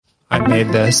made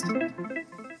this. It's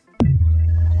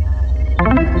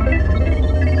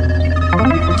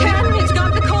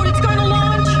got the code. It's going to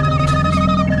launch.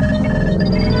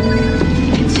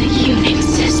 It's a Unix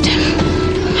system.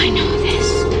 I know this.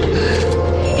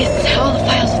 It's all the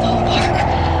files of the whole park.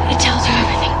 It tells you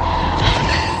everything.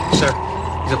 Sir,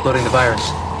 he's uploading the virus.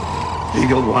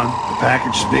 Eagle One, the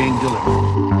package is being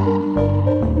delivered.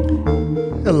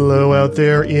 Hello out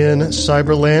there in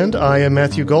Cyberland. I am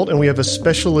Matthew Galt, and we have a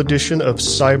special edition of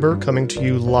Cyber coming to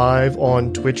you live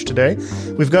on Twitch today.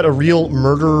 We've got a real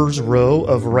murderer's row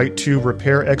of Right to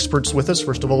Repair experts with us.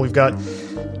 First of all, we've got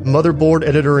Motherboard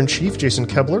Editor-in-Chief Jason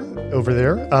Kebler over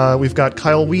there. We've got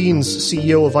Kyle Wiens,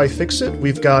 CEO of iFixit.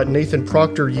 We've got Nathan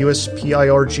Proctor,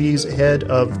 USPIRG's head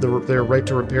of their Right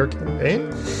to Repair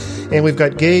campaign. And we've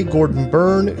got Gay Gordon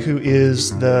Byrne, who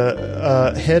is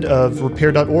the head of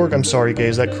Repair.org. I'm sorry, Gay,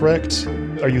 is that correct?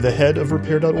 Are you the head of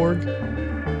Repair.org?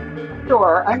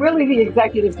 Sure. I'm really the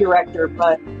executive director,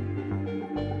 but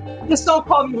just don't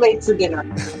call me late for dinner.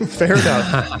 Fair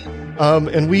enough.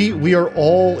 And we are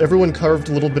everyone carved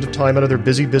a little bit of time out of their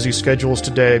busy schedules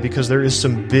today because there is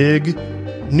some big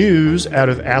news out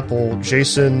of Apple.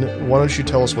 Jason, why don't you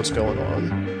tell us what's going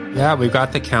on? Yeah, we've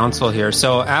got the council here.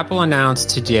 So Apple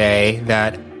announced today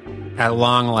that at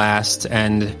long last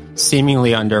and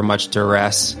seemingly under much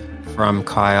duress from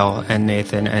Kyle and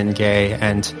Nathan and Gay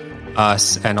and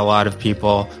us and a lot of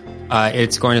people,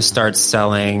 it's going to start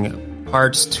selling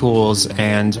parts, tools,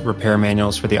 and repair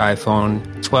manuals for the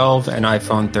iPhone 12 and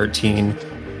iPhone 13.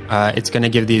 It's going to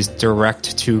give these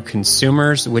direct to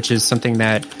consumers, which is something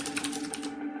that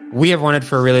we have wanted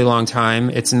for a really long time.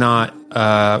 It's not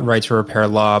right to repair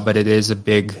law, but it is a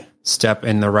big step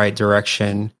in the right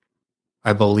direction,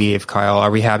 I believe. Kyle, are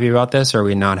we happy about this or are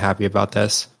we not happy about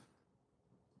this?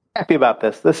 Happy about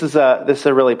this. This is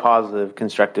a really positive,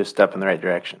 constructive step in the right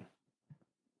direction.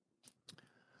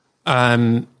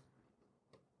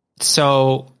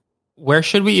 So where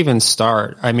should we even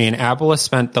start? I mean, Apple has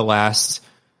spent the last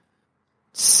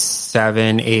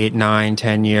 7, 8, 9,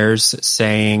 10 years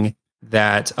saying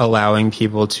that allowing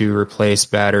people to replace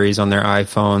batteries on their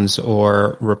iPhones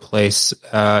or replace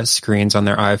screens on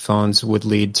their iPhones would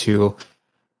lead to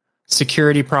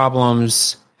security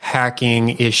problems, hacking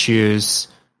issues,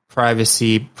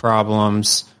 privacy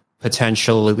problems,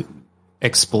 potential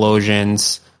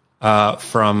explosions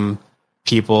from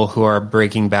people who are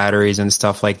breaking batteries and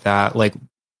stuff like that. Like,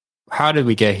 how did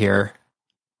we get here?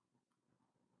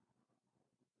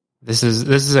 This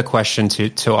is a question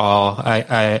to all.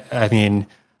 I mean,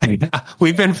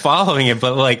 we've been following it,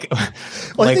 but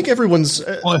I think everyone's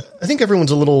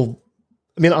a little.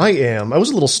 I mean, I was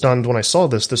a little stunned when I saw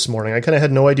this morning. I kind of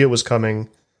had no idea it was coming.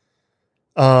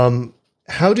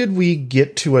 How did we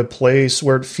get to a place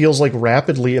where it feels like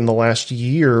rapidly in the last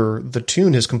year the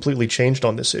tune has completely changed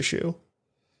on this issue?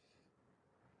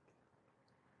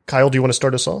 Kyle, do you want to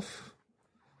start us off?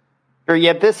 Sure,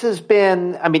 yeah, this has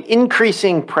been,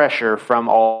 increasing pressure from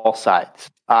all sides.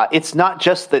 It's not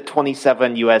just that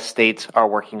 27 U.S. states are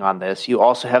working on this. You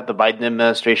also have the Biden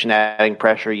administration adding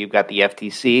pressure. You've got the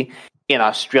FTC. In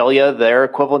Australia, their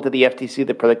equivalent to the FTC,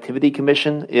 the Productivity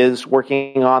Commission, is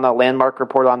working on a landmark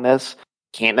report on this.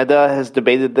 Canada has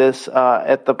debated this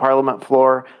at the Parliament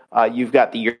floor. You've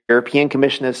got the European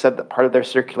Commission has said that part of their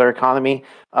circular economy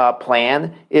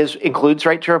plan includes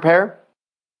right to repair.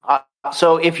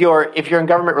 So if you're in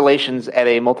government relations at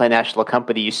a multinational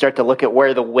company, you start to look at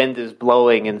where the wind is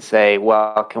blowing and say,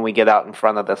 well, can we get out in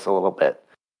front of this a little bit?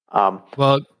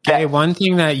 Gay, one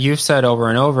thing that you've said over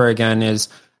and over again is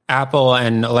Apple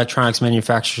and electronics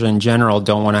manufacturers in general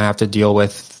don't want to have to deal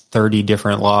with 30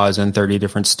 different laws in 30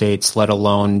 different states, let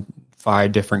alone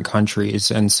 5 different countries.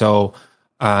 And so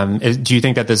do you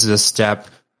think that this is a step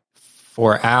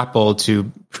for Apple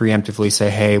to preemptively say,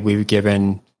 hey, we've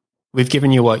given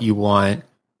you what you want.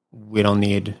 We don't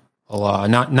need a law.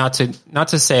 Not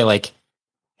to say like,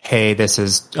 hey, this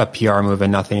is a PR move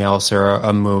and nothing else, or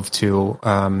a move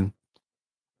to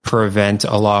prevent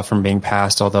a law from being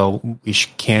passed. Although we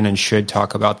can and should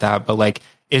talk about that. But like,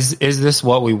 is this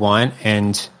what we want?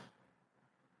 And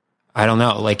I don't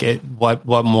know. Like,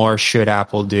 what more should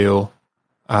Apple do?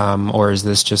 Or is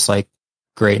this just like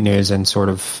great news and sort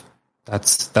of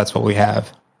that's what we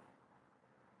have?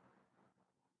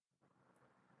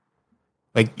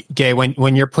 Like, Gay,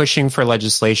 when you're pushing for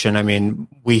legislation, I mean,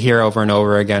 we hear over and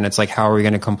over again, it's like, how are we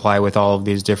going to comply with all of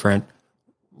these different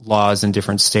laws in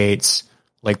different states?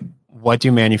 Like, what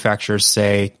do manufacturers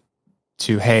say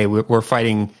to, hey, we're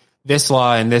fighting this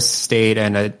law in this state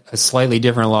and a slightly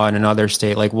different law in another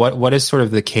state? Like, what is sort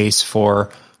of the case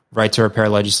for right to repair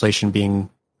legislation being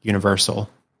universal?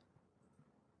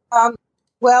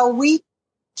 Well, we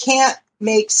can't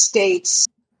make states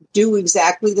do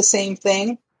exactly the same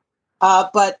thing.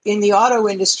 But in the auto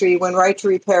industry, when right to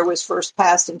repair was first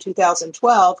passed in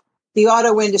 2012, the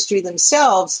auto industry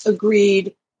themselves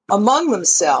agreed among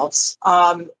themselves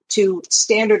to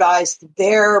standardize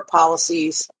their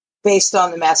policies based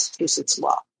on the Massachusetts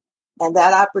law. And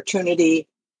that opportunity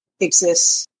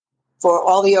exists for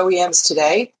all the OEMs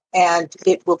today, and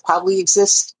it will probably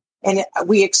exist. And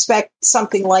we expect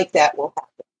something like that will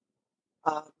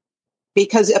happen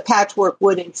because a patchwork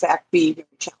would, in fact, be very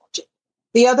challenging.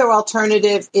 The other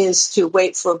alternative is to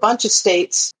wait for a bunch of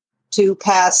states to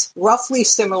pass roughly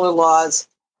similar laws,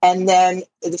 and then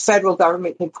the federal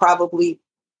government can probably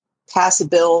pass a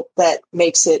bill that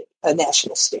makes it a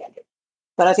national standard.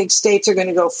 But I think states are going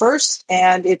to go first,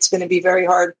 and it's going to be very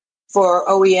hard for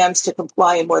OEMs to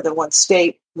comply in more than one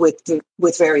state with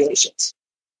variations.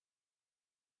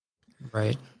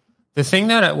 Right. The thing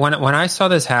that when I saw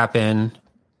this happen,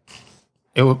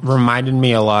 it reminded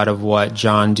me a lot of what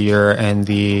John Deere and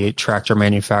the tractor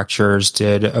manufacturers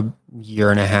did a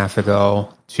year and a half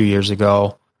ago, 2 years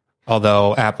ago,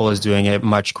 although Apple is doing it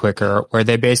much quicker, where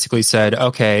they basically said,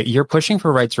 okay, you're pushing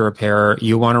for right to repair.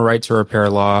 You want a right to repair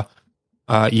law.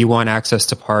 You want access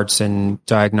to parts and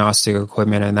diagnostic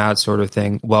equipment and that sort of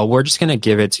thing. Well, we're just going to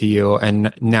give it to you,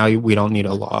 and now we don't need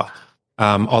a law.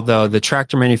 Although the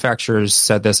tractor manufacturers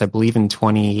said this, I believe, in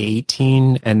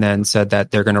 2018, and then said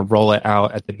that they're going to roll it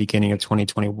out at the beginning of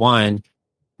 2021.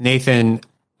 Nathan,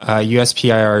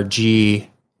 USPIRG,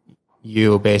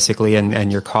 you basically,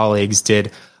 and your colleagues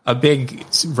did a big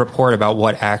report about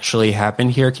what actually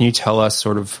happened here. Can you tell us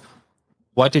sort of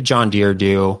what did John Deere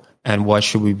do, and what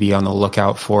should we be on the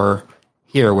lookout for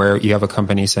here, where you have a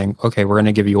company saying, okay, we're going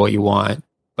to give you what you want,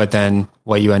 but then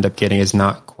what you end up getting is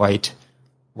not quite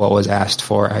what was asked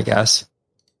for, I guess.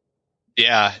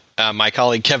 Yeah, my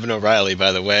colleague Kevin O'Reilly,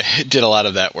 by the way, did a lot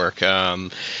of that work.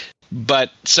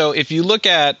 But so if you look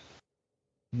at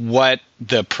what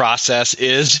the process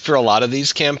is for a lot of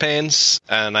these campaigns,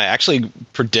 and I actually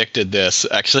predicted this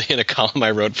actually in a column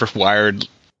I wrote for Wired,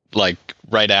 like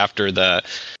right after the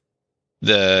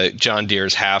John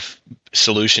Deere's half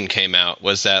solution came out,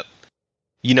 was that,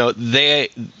 you know, the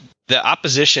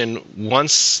opposition,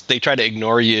 once they try to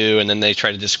ignore you and then they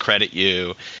try to discredit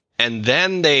you, and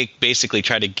then they basically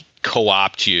try to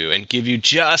co-opt you and give you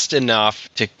just enough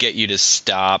to get you to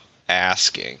stop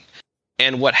asking.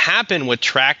 And what happened with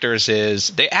tractors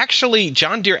is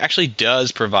John Deere actually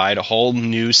does provide a whole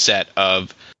new set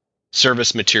of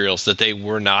service materials that they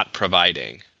were not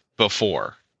providing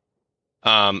before.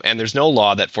 And there's no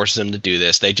law that forces them to do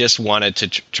this. They just wanted to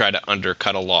try to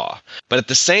undercut a law. But at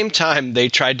the same time, they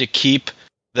tried to keep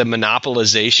the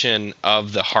monopolization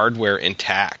of the hardware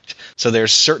intact. So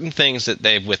there's certain things that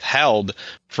they've withheld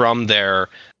from their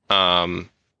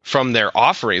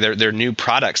offering, their new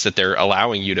products that they're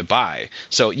allowing you to buy.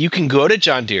 So you can go to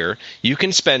John Deere, you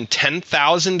can spend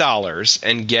 $10,000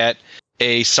 and get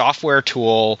a software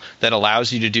tool that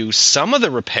allows you to do some of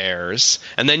the repairs,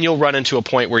 and then you'll run into a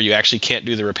point where you actually can't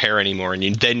do the repair anymore, and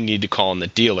you then need to call in the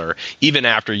dealer, even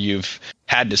after you've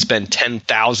had to spend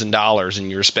 $10,000 and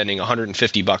you're spending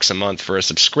 $150 a month for a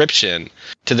subscription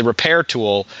to the repair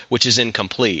tool, which is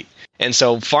incomplete. And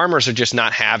so farmers are just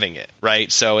not having it,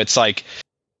 right? So it's like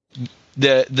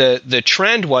the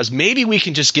trend was, maybe we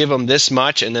can just give them this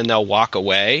much and then they'll walk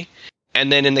away. And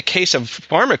then in the case of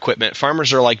farm equipment,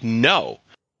 farmers are like, no,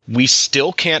 we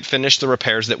still can't finish the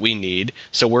repairs that we need,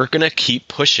 so we're going to keep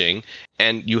pushing,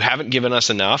 and you haven't given us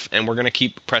enough, and we're going to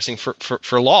keep pressing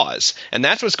for laws. And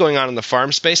that's what's going on in the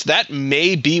farm space. That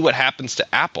may be what happens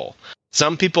to Apple.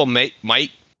 Some people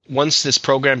might, once this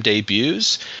program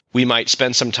debuts, we might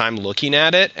spend some time looking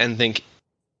at it and think,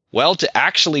 well, to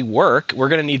actually work, we're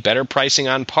going to need better pricing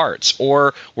on parts,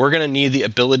 or we're going to need the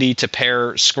ability to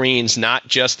pair screens, not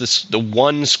just the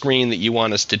one screen that you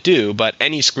want us to do, but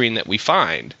any screen that we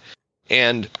find.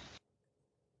 And,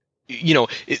 you know,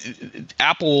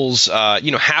 Apple's,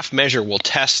 half measure will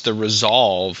test the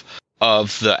resolve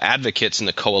of the advocates in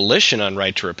the coalition on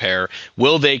right to repair.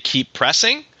 Will they keep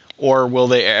pressing, or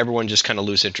will everyone just kind of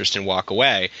lose interest and walk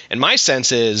away? And my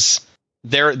sense is,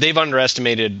 they've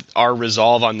underestimated our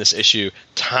resolve on this issue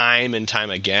time and time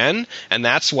again, and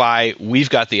that's why we've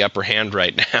got the upper hand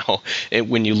right now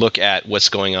when you look at what's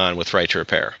going on with right to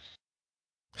repair.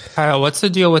 Kyle, what's the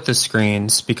deal with the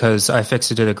screens? Because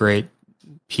iFixit did a great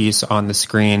piece on the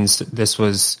screens. This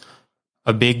was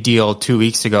a big deal 2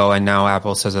 weeks ago, and now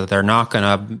Apple says that they're not going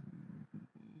to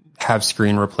have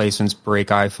screen replacements break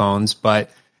iPhones,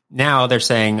 but now they're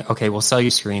saying, okay, we'll sell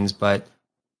you screens, but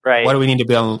right. What do we need to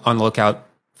be on the lookout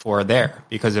for there?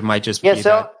 Because it might just be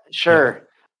sure.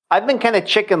 I've been kind of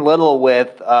Chicken Little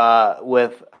with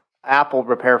Apple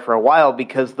Repair for a while,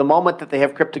 because the moment that they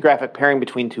have cryptographic pairing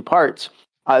between two parts,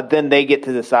 then they get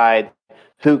to decide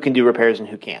who can do repairs and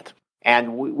who can't.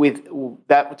 And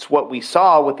that's what we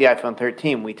saw with the iPhone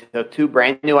 13. We took two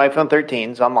brand new iPhone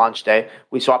 13s on launch day.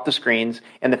 We swapped the screens,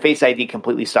 and the Face ID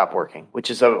completely stopped working, which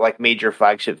is a major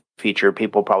flagship feature.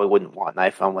 People probably wouldn't want an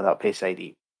iPhone without Face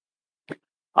ID.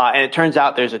 And it turns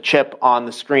out there's a chip on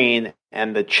the screen,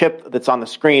 and the chip that's on the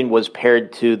screen was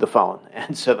paired to the phone.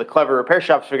 And so the clever repair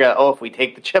shops figured out, if we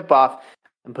take the chip off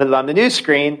and put it on the new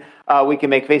screen, we can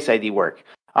make Face ID work.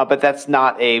 But that's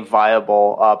not a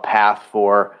viable path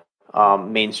for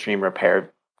mainstream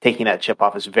repair. Taking that chip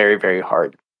off is very, very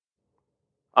hard.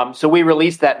 So we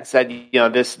released that and said,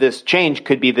 this change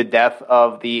could be the death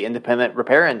of the independent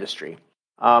repair industry.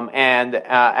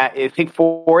 I think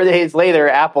 4 days later,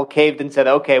 Apple caved and said,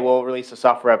 okay, we'll release a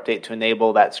software update to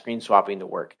enable that screen swapping to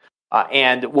work.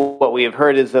 And what we have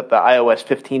heard is that the iOS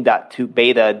 15.2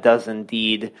 beta does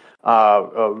indeed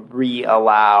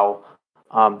re-allow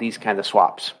these kind of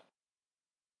swaps.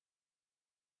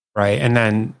 Right. And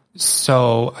then,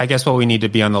 so I guess what we need to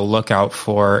be on the lookout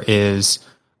for is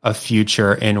a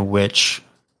future in which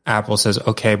Apple says,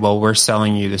 okay, well, we're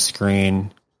selling you the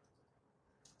screen.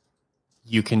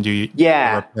 You can do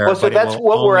repair, well, so that's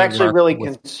what we're actually really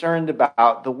concerned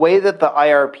about. The way that the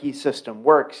IRP system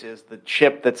works is the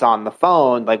chip that's on the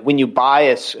phone. Like when you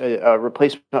buy a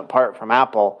replacement part from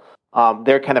Apple,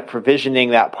 they're kind of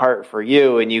provisioning that part for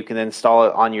you, and you can install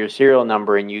it on your serial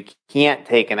number, and you can't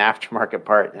take an aftermarket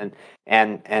part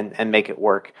and make it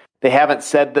work. They haven't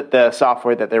said that the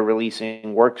software that they're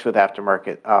releasing works with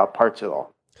aftermarket parts at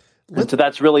all. And so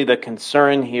that's really the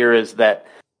concern here, is that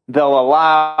they'll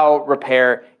allow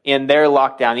repair in their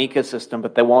lockdown ecosystem,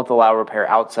 but they won't allow repair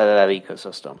outside of that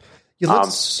ecosystem. Yeah,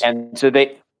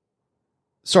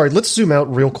 let's zoom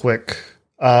out real quick.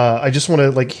 I just want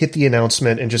to hit the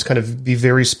announcement and just kind of be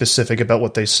very specific about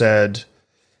what they said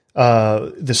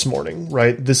this morning,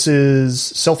 right? This is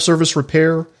self-service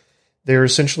repair. They're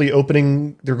essentially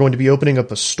they're going to be opening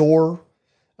up a store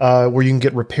where you can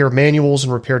get repair manuals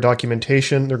and repair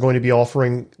documentation. They're going to be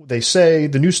offering, they say,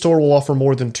 the new store will offer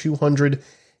more than 200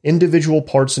 individual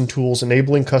parts and tools,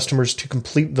 enabling customers to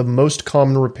complete the most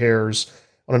common repairs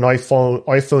on an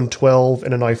iPhone 12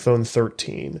 and an iPhone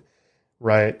 13.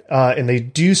 Right. And they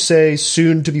do say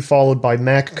soon to be followed by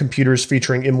Mac computers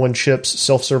featuring M1 chips,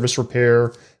 self-service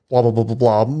repair, blah, blah, blah, blah,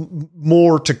 blah.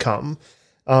 More to come.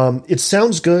 It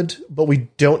sounds good, but we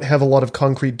don't have a lot of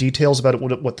concrete details about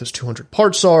it, what those 200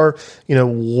 parts are,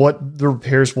 what the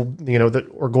repairs will, that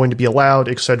are going to be allowed,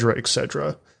 et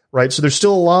cetera, right? So there's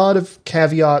still a lot of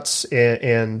caveats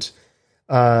and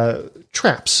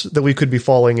traps that we could be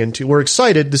falling into. We're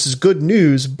excited. This is good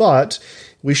news, but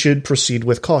we should proceed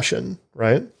with caution,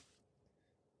 right?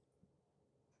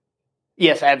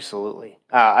 Yes, absolutely.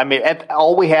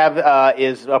 All we have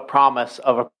is a promise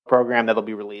of a program that'll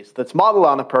be released that's modeled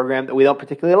on a program that we don't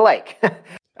particularly like.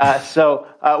 So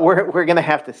we're going to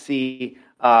have to see.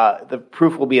 The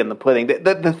proof will be in the pudding.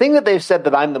 The thing that they've said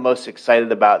that I'm the most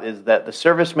excited about is that the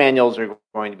service manuals are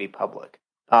going to be public.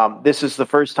 This is the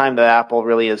first time that Apple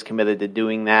really is committed to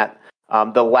doing that.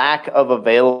 The lack of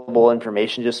available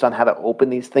information just on how to open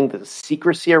these things, the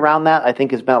secrecy around that, I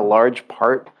think has been a large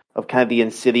part of kind of the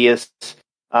insidious,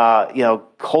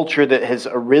 culture that has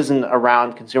arisen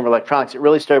around consumer electronics. It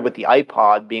really started with the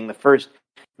iPod being the first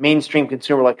mainstream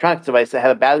consumer electronics device that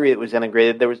had a battery that was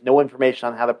integrated. There was no information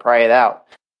on how to pry it out.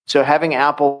 So having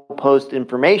Apple post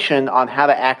information on how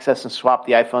to access and swap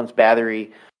the iPhone's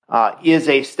battery is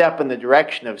a step in the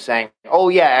direction of saying, oh,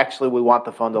 yeah, actually, we want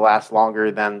the phone to last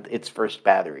longer than its first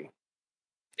battery.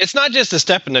 It's not just a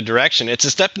step in the direction. It's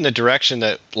a step in the direction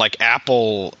that,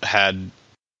 Apple had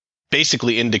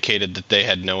basically indicated that they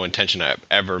had no intention of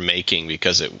ever making,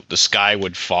 because the sky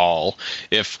would fall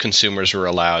if consumers were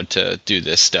allowed to do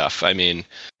this stuff. I mean,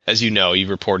 as you know, you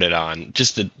reported on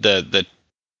just the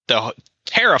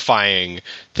terrifying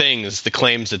things, the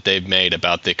claims that they've made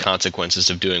about the consequences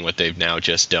of doing what they've now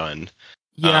just done.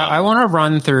 Yeah, I want to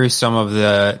run through some of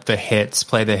the hits,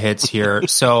 play the hits here.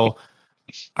 So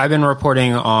I've been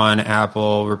reporting on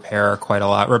Apple Repair quite a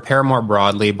lot. Repair more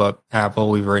broadly, but Apple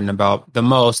we've written about the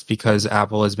most because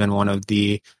Apple has been one of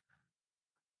the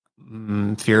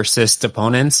fiercest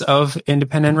opponents of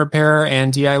independent repair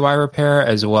and DIY repair,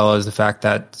 as well as the fact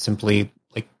that simply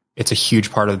it's a huge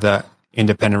part of the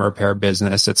independent repair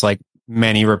business. It's like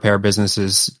many repair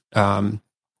businesses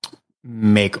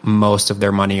make most of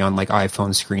their money on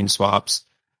iPhone screen swaps.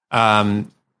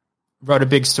 Wrote a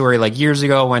big story years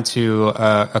ago, went to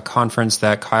a conference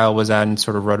that Kyle was at and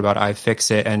sort of wrote about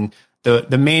iFixit. And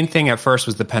the main thing at first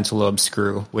was the pentalobe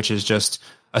screw, which is just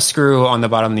a screw on the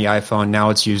bottom of the iPhone. Now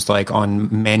it's used like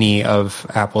on many of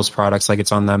Apple's products, like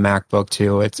it's on the MacBook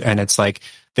too. It's like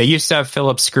they used to have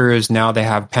Phillips screws. Now they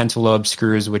have pentalobe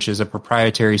screws, which is a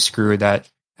proprietary screw that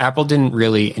Apple didn't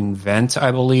really invent,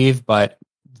 I believe, but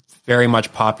very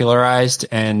much popularized.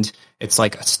 And it's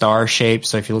like a star shape.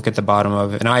 So if you look at the bottom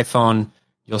of an iPhone,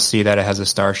 you'll see that it has a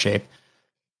star shape.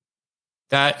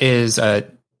 That is a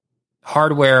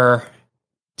hardware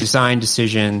design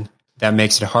decision that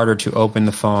makes it harder to open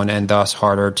the phone and thus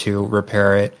harder to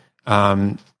repair it.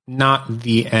 Not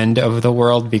the end of the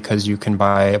world, because you can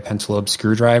buy a pentalobe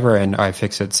screwdriver, and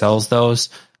iFixit sells those.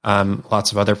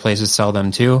 Lots of other places sell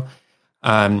them too.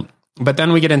 But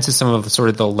then we get into some of sort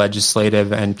of the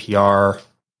legislative and PR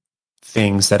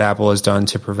things that Apple has done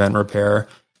to prevent repair.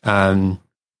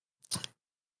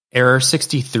 Error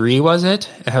 63, was it?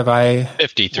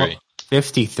 53.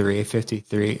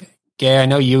 53. Gay, I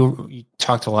know you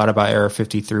talked a lot about Error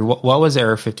 53. What was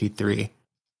Error 53?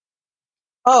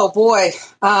 Oh boy,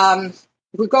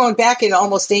 we're going back in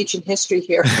almost ancient history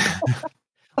here.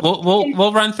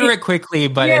 We'll run through it quickly,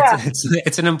 but Yeah.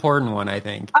 it's an important one, I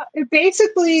think.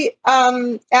 Basically,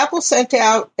 Apple sent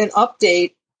out an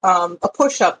update, a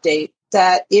push update,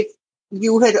 that if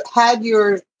you had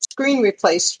your screen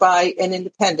replaced by an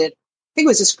independent, I think it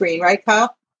was a screen, right,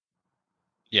 Kyle?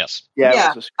 Yes.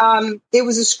 Yeah. It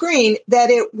was a screen that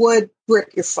it would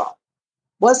brick your phone.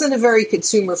 Wasn't a very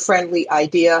consumer friendly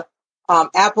idea.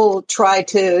 Apple tried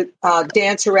to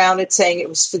dance around it, saying it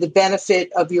was for the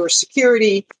benefit of your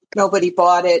security. Nobody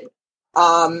bought it.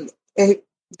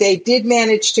 They did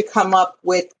manage to come up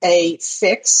with a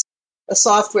fix, a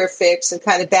software fix, and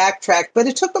kind of backtrack, but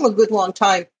it took them a good long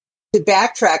time to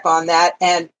backtrack on that.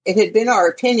 And it had been our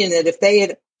opinion that if they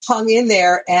had hung in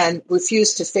there and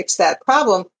refused to fix that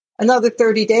problem, another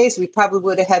 30 days, we probably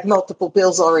would have had multiple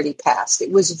bills already passed.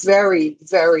 It was very,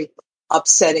 very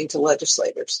upsetting to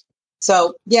legislators.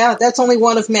 So, yeah, that's only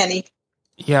one of many.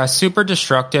 Yeah, super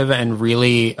destructive, and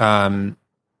really,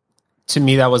 to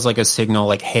me, that was like a signal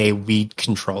like, hey, we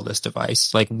control this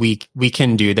device. Like, we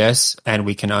can do this and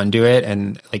we can undo it.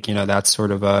 And like, that's sort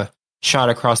of a shot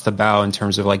across the bow in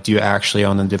terms of like, do you actually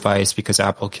own the device? Because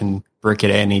Apple can brick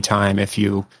it at any time if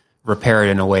you repair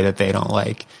it in a way that they don't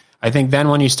like. I think then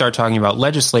when you start talking about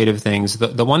legislative things,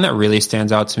 the one that really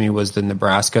stands out to me was the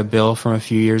Nebraska bill from a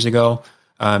few years ago.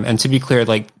 And to be clear,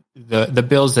 like the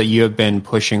bills that you have been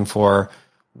pushing for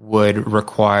would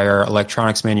require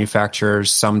electronics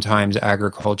manufacturers, sometimes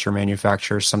agriculture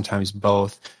manufacturers, sometimes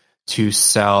both, to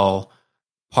sell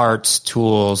parts,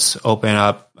 tools, open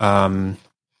up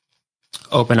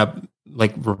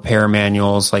like repair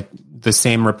manuals, like the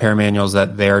same repair manuals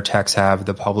that their techs have,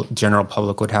 the general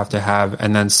public would have to have.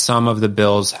 And then some of the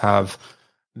bills have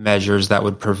measures that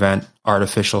would prevent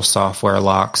artificial software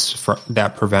locks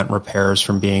that prevent repairs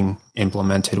from being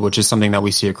implemented, which is something that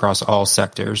we see across all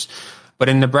sectors. But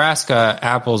in Nebraska,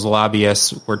 Apple's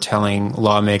lobbyists were telling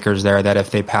lawmakers there that if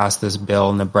they passed this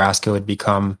bill, Nebraska would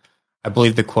become, I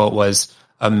believe the quote was,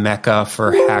 a mecca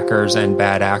for hackers and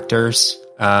bad actors.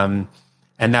 And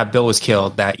that bill was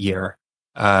killed that year.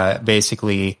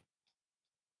 Basically,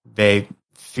 they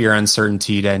fear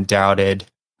uncertainty and doubted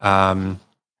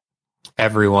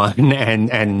everyone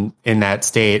and in that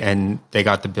state, and they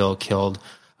got the bill killed.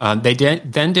 They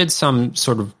did some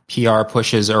sort of PR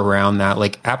pushes around that.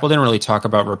 Like Apple didn't really talk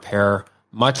about repair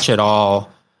much at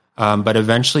all, but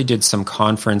eventually did some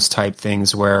conference type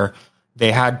things where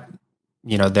they had,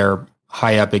 their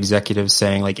high up executives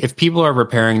saying like, if people are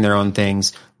repairing their own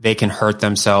things, they can hurt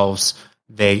themselves.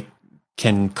 They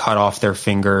can cut off their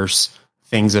fingers,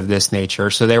 things of this nature.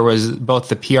 So there was both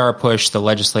the PR push, the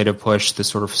legislative push, the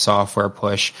sort of software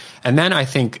push. And then I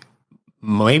think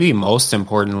maybe most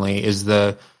importantly is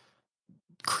the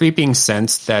creeping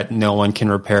sense that no one can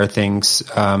repair things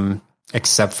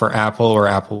except for Apple, or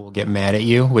Apple will get mad at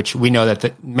you, which we know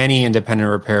that many independent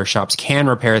repair shops can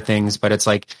repair things, but it's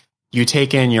like you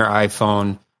take in your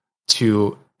iPhone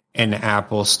to an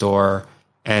Apple store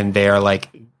and they are like,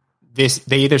 this.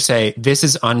 They either say, this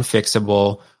is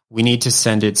unfixable, we need to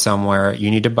send it somewhere,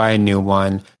 you need to buy a new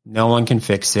one, no one can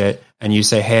fix it. And you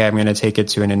say, hey, I'm going to take it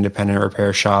to an independent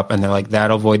repair shop. And they're like,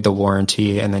 that'll void the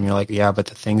warranty. And then you're like, yeah, but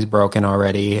the thing's broken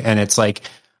already. And it's like,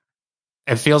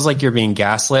 it feels like you're being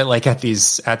gaslit, like at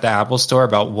the Apple store,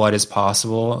 about what is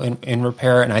possible in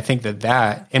repair. And I think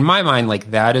that in my mind,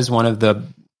 like that is one of the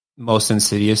most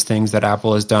insidious things that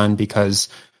Apple has done, because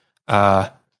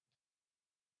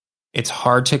it's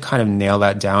hard to kind of nail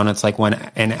that down. It's like when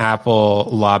an Apple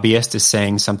lobbyist is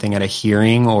saying something at a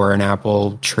hearing, or an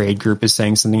Apple trade group is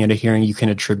saying something at a hearing, you can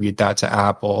attribute that to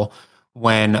Apple.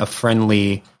 when a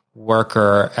friendly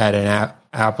worker at an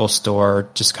Apple store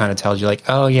just kind of tells you like,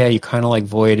 oh yeah, you kind of like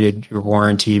voided your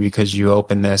warranty because you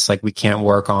opened this, like we can't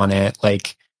work on it.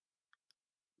 Like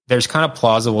there's kind of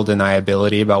plausible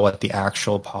deniability about what the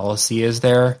actual policy is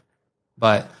there.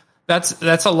 But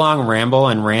that's a long ramble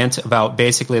and rant about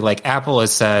basically like Apple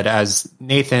has said, as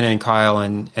Nathan and Kyle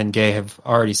and Gay have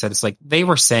already said, it's like they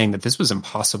were saying that this was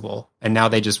impossible and now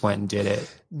they just went and did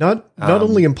it. Not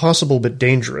only impossible, but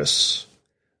dangerous.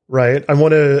 Right.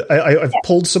 I've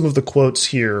pulled some of the quotes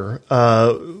here.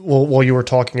 While you were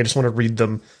talking, I just want to read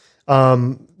them.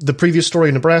 The previous story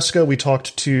in Nebraska, we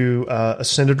talked to a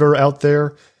senator out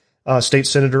there, state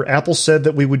senator. Apple said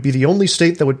that we would be the only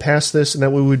state that would pass this and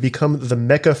that we would become the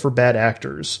mecca for bad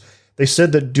actors. They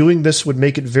said that doing this would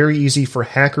make it very easy for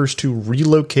hackers to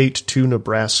relocate to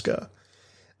Nebraska.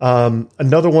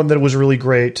 Another one that was really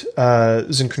great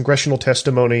is in congressional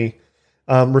testimony.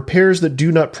 Repairs that do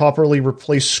not properly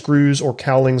replace screws or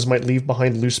cowlings might leave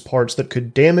behind loose parts that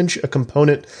could damage a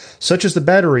component such as the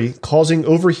battery, causing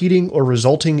overheating or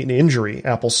resulting in injury,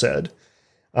 Apple said.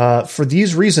 For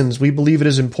these reasons, we believe it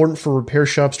is important for repair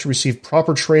shops to receive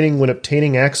proper training when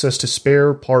obtaining access to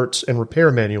spare parts and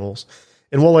repair manuals.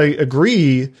 And while I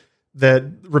agree that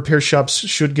repair shops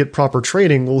should get proper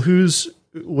training, well,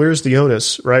 where's the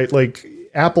onus, right? Like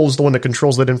Apple's the one that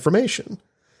controls that information,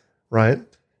 right?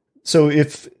 So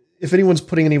if anyone's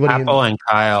putting anybody Apple and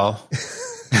Kyle,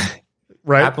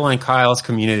 right? Apple and Kyle's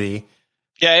community.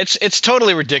 Yeah, it's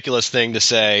totally ridiculous thing to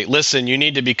say. Listen, you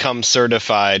need to become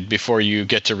certified before you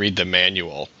get to read the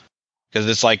manual, because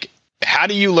it's like, how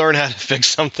do you learn how to fix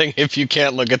something if you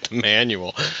can't look at the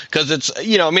manual? Because it's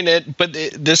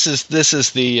this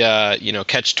is the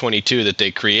catch-22 that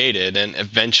they created, and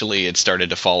eventually it started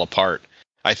to fall apart.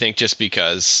 I think just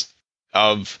because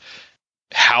of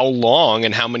how long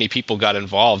and how many people got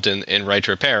involved in Right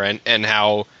to Repair, and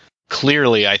how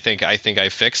clearly I think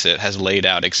iFixit has laid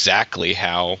out exactly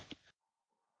how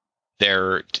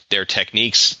their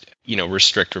techniques,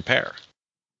 restrict repair.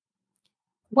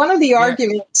 One of the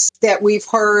arguments that we've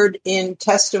heard in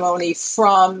testimony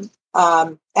from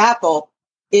Apple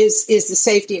is the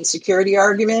safety and security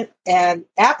argument. And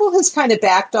Apple has kind of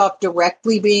backed off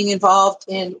directly being involved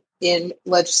in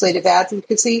legislative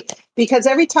advocacy, because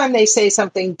every time they say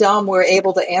something dumb, we're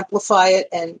able to amplify it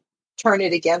and turn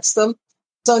it against them.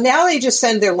 So now they just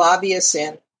send their lobbyists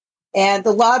in, and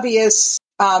the lobbyists,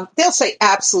 they'll say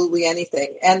absolutely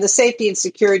anything. And the safety and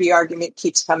security argument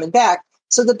keeps coming back.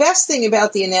 So the best thing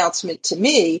about the announcement to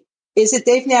me is that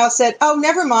they've now said, oh,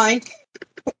 never mind.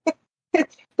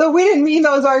 So we didn't mean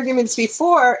those arguments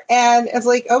before. And it's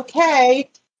like, okay,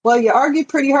 well, you argued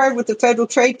pretty hard with the Federal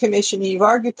Trade Commission, and you've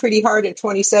argued pretty hard in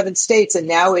 27 states, and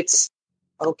now it's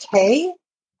okay.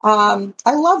 I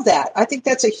love that. I think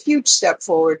that's a huge step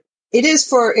forward. It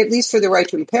is at least for the Right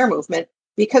to Repair movement,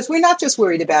 because we're not just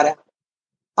worried about it.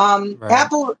 Right.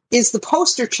 Apple is the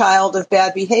poster child of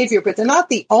bad behavior, but they're not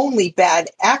the only bad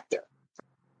actor.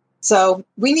 So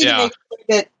we need to make sure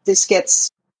that this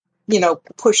gets,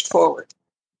 pushed forward.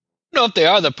 I don't know if they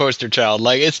are the poster child.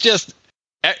 Like, it's just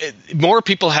more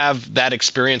people have that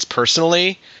experience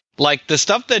personally. Like the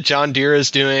stuff that John Deere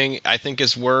is doing, I think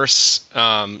is worse.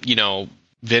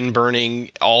 VIN burning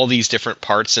all these different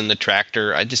parts in the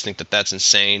tractor. I just think that that's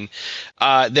insane.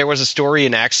 There was a story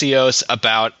in Axios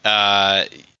about, I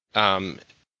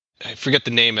forget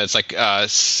the name. It's like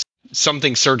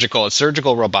something surgical, a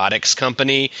surgical robotics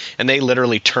company, and they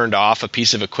literally turned off a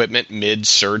piece of equipment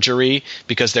mid-surgery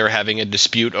because they were having a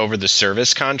dispute over the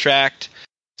service contract.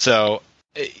 So,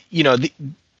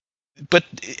 but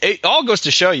it all goes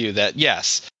to show you that,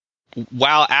 yes,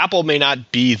 while Apple may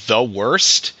not be the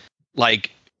worst,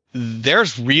 like,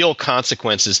 there's real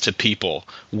consequences to people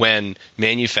when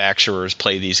manufacturers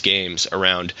play these games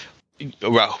around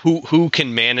who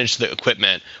can manage the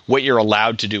equipment, what you're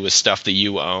allowed to do with stuff that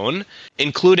you own,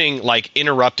 including like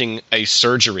interrupting a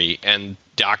surgery and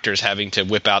doctors having to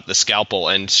whip out the scalpel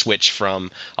and switch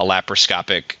from a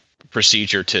laparoscopic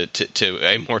procedure to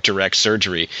a more direct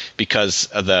surgery because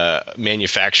the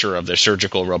manufacturer of their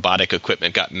surgical robotic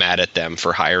equipment got mad at them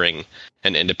for hiring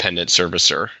an independent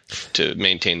servicer to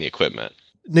maintain the equipment.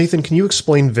 Nathan, can you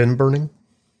explain VIN burning?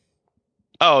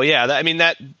 Oh yeah,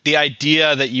 the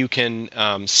idea that you can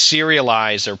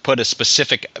serialize or put a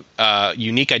specific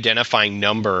unique identifying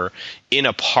number in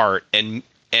a part and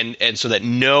so that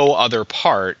no other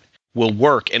part will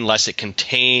work unless it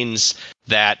contains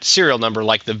that serial number,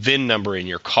 like the VIN number in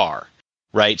your car,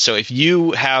 right? So if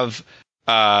you have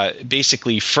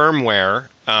basically firmware,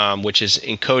 which is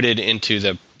encoded into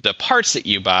the parts that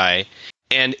you buy,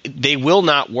 and they will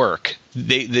not work.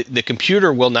 The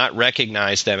computer will not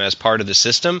recognize them as part of the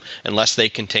system unless they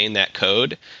contain that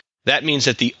code. That means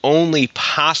that the only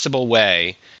possible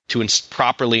way to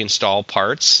properly install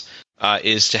parts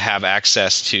is to have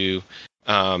access to,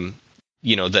 the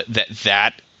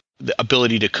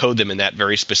ability to code them in that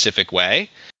very specific way.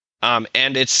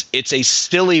 And it's a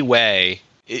silly way.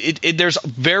 There's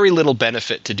very little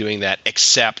benefit to doing that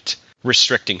except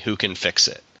restricting who can fix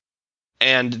it.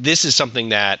 And this is something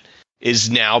that is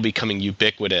now becoming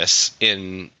ubiquitous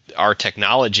in our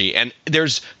technology. And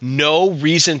there's no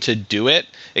reason to do it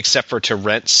except for to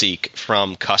rent seek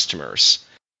from customers.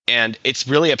 And it's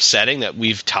really upsetting that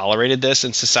we've tolerated this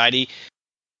in society.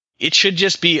 It should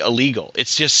just be illegal.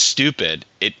 It's just stupid.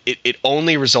 It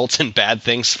only results in bad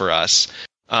things for us.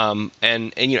 And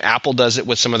Apple does it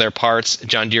with some of their parts.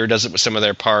 John Deere does it with some of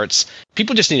their parts.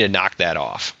 People just need to knock that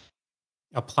off.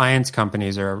 Appliance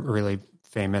companies are really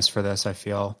famous for this, I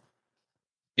feel.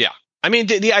 Yeah. I mean,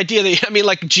 the idea that,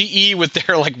 like GE with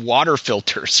their like water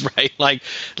filters, right? Like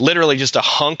literally just a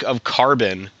hunk of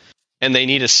carbon and they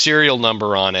need a serial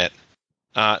number on it.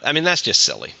 That's just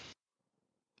silly.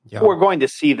 Yeah. We're going to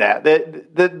see that.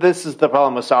 This is the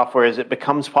problem with software is it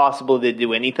becomes possible to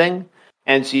do anything.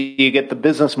 And so you get the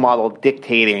business model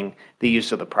dictating the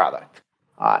use of the product.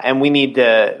 And we need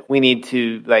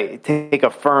to like take a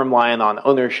firm line on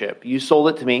ownership. You sold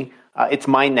it to me. It's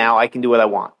mine now. I can do what I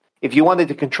want. If you wanted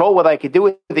to control what I could do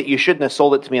with it, you shouldn't have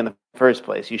sold it to me in the first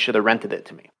place. You should have rented it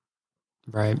to me.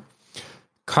 Right.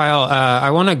 Kyle,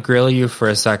 I want to grill you for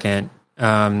a second.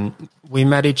 We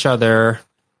met each other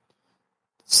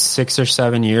 6 or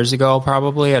 7 years ago,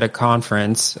 probably at a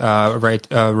conference, a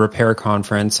repair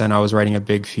conference, and I was writing a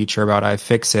big feature about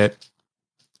iFixit.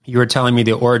 You were telling me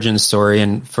the origin story,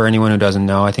 and for anyone who doesn't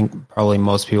know, I think probably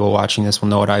most people watching this will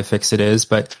know what iFixit is,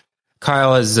 but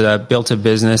Kyle has built a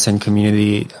business and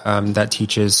community that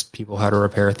teaches people how to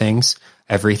repair things,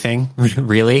 everything,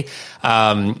 really.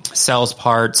 Sells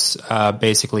parts,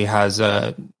 basically has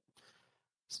a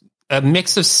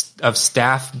mix of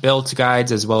staff-built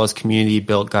guides as well as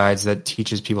community-built guides that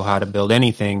teaches people how to build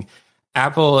anything.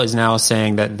 Apple is now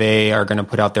saying that they are going to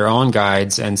put out their own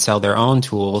guides and sell their own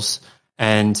tools.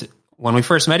 And when we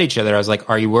first met each other, I was like,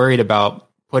 are you worried about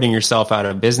putting yourself out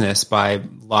of business by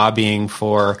lobbying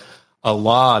for a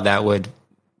law that would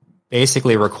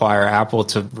basically require Apple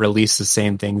to release the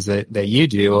same things that you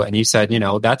do? And you said,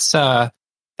 that's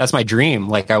my dream.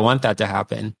 Like, I want that to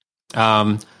happen.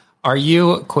 Are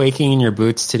you quaking in your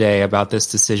boots today about this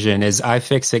decision? Is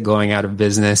iFixit going out of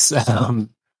business?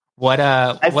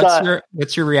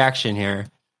 What's your reaction here?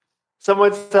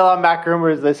 Someone still on Mac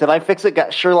Rumors. They said iFixit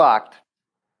got Sherlocked.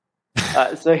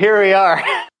 So here we are.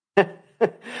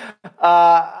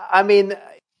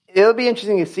 It'll be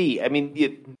interesting to see.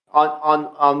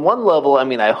 On one level,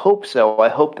 I hope so. I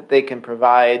hope that they can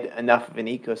provide enough of an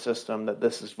ecosystem that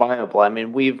this is viable.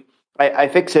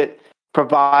 iFixit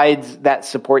provides that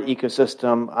support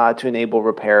ecosystem to enable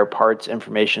repair, parts,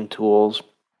 information tools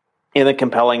in a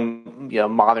compelling,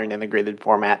 modern integrated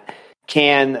format.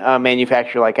 Can a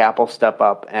manufacturer like Apple step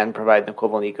up and provide an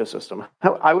equivalent ecosystem?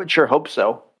 I would sure hope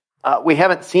so. We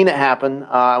haven't seen it happen.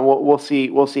 We'll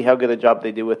see how good a job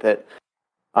they do with it.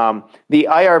 The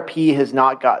IRP has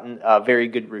not gotten very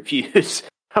good reviews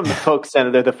from the folks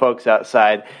Senator, the folks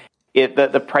outside.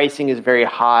 The pricing is very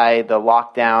high. The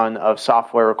lockdown of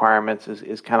software requirements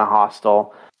is kind of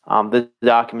hostile. The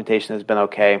documentation has been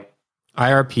okay.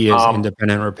 IRP is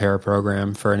Independent Repair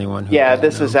Program for anyone who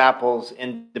this is Apple's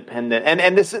independent.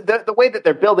 And this is the way that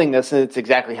they're building this, and it's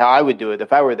exactly how I would do it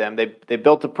if I were them. They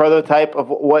built a prototype of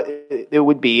what it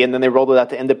would be, and then they rolled it out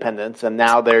to independents, and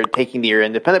now they're taking the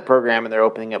independent program and they're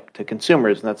opening up to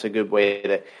consumers, and that's a good way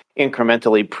to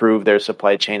incrementally prove their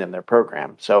supply chain and their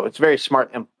program. So it's a very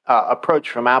smart approach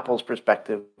from Apple's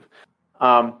perspective.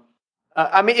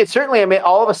 It's certainly,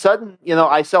 all of a sudden,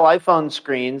 I sell iPhone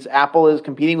screens. Apple is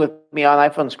competing with me on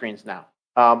iPhone screens now.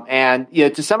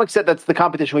 To some extent, that's the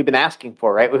competition we've been asking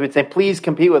for, right? We've been saying, please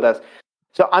compete with us.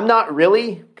 So I'm not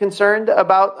really concerned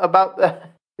about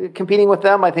competing with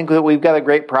them. I think that we've got a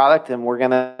great product and we're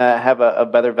going to have a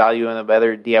better value and a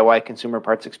better DIY consumer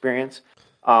parts experience.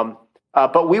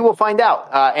 But we will find out.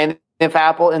 And if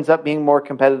Apple ends up being more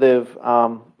competitive,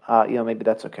 maybe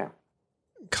that's okay.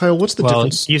 Kyle, what's the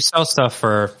difference? You sell stuff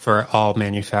for all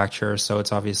manufacturers, so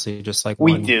it's obviously just like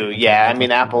we do. Yeah,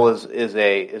 Apple is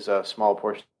a small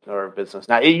portion of our business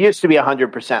now. It used to be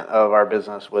 100% of our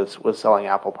business was selling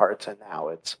Apple parts, and now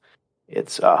it's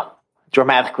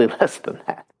dramatically less than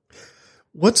that.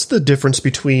 What's the difference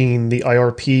between the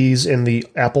IRPs and the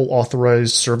Apple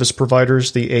authorized service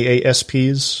providers, the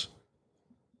AASPs?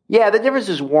 Yeah, the difference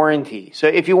is warranty. So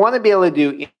if you want to be able to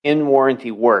do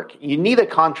in-warranty work, you need a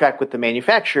contract with the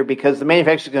manufacturer because the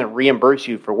manufacturer is going to reimburse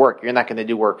you for work. You're not going to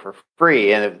do work for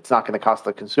free, and if it's not going to cost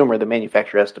the consumer, the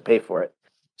manufacturer has to pay for it.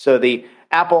 So the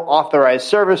Apple authorized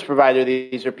service provider,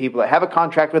 these are people that have a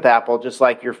contract with Apple, just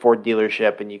like your Ford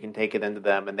dealership, and you can take it into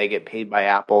them, and they get paid by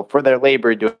Apple for their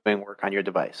labor doing work on your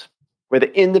device. Where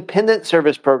the independent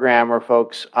service program are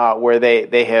folks where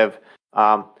they have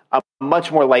a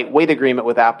much more lightweight agreement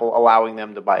with Apple, allowing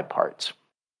them to buy parts.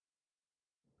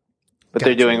 But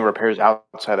They're doing repairs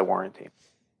outside of warranty.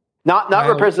 Not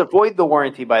repairs that void the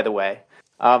warranty, by the way.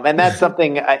 And that's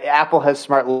something Apple has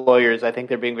smart lawyers. I think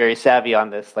they're being very savvy on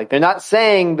this. Like, they're not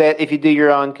saying that if you do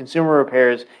your own consumer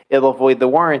repairs, it'll void the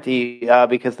warranty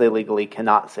because they legally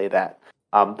cannot say that.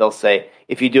 They'll say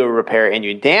if you do a repair and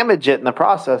you damage it in the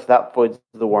process, that voids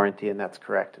the warranty, and that's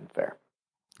correct and fair.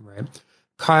 Right.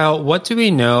 Kyle, what do we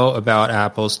know about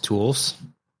Apple's tools?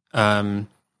 So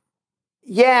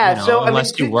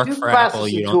unless you work for Apple,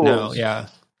 you don't know.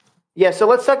 Yeah. So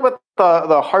let's talk about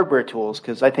the hardware tools,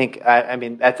 because I think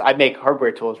I make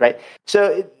hardware tools, right?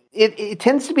 So it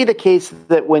tends to be the case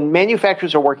that when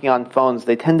manufacturers are working on phones,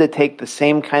 they tend to take the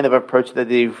same kind of approach that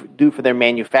they do for their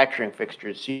manufacturing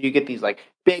fixtures. So you get these like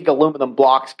big aluminum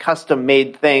blocks, custom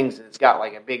made things, and it's got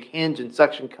like a big hinge and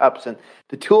suction cups, and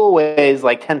the tool weighs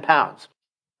like 10 pounds.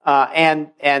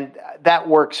 And that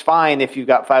works fine if you've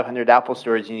got 500 Apple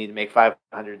stores. You need to make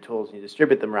 500 tools and you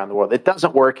distribute them around the world. It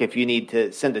doesn't work if you need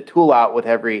to send a tool out with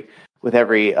every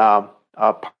part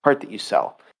that you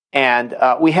sell. And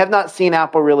we have not seen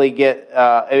Apple really get,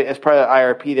 as part of the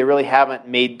IRP, they really haven't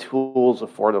made tools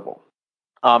affordable.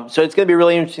 So it's going to be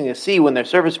really interesting to see when their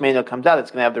service manual comes out. It's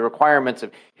going to have the requirements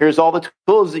of here's all the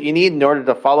tools that you need in order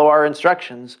to follow our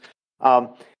instructions.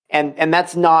 And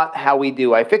that's not how we do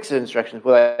iFixit instructions.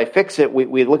 With iFixit,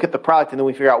 we look at the product and then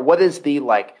we figure out what is the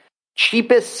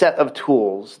cheapest set of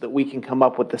tools that we can come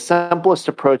up with, the simplest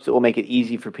approach that will make it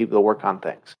easy for people to work on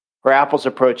things. Where Apple's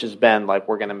approach has been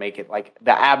we're going to make it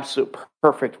the absolute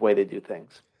perfect way to do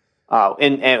things.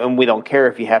 And we don't care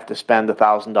if you have to spend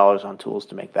 $1,000 on tools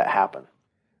to make that happen.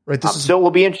 Right. So it will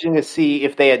be interesting to see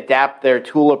if they adapt their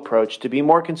tool approach to be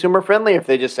more consumer friendly, or if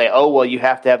they just say, oh, well, you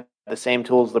have to have the same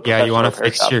tools. You want to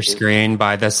fix your screen,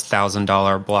 buy this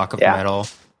 $1,000 block of metal.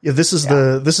 Yeah, this is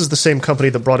the same company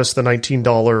that brought us the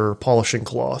 $19 polishing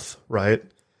cloth, right?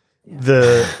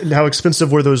 How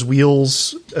expensive were those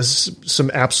wheels? As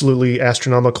some absolutely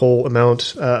astronomical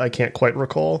amount. I can't quite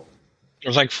recall. It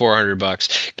was like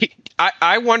 $400.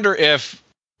 I wonder if,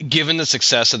 given the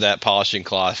success of that polishing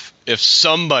cloth, if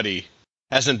somebody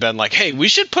hasn't been like, hey, we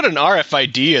should put an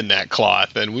RFID in that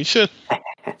cloth, and we should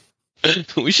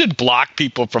block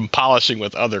people from polishing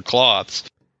with other cloths.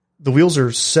 The wheels are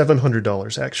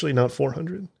 $700, actually, not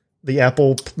 $400. The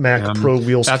Apple Mac Pro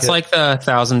wheels. That's kit. like the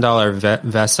 $1,000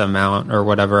 VESA mount or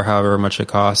whatever, however much it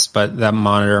costs. But that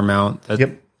monitor mount,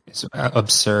 is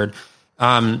absurd.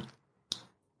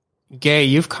 Gay,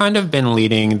 you've kind of been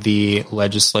leading the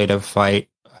legislative fight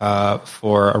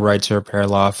for a right to repair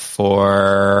law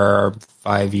for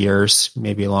 5 years,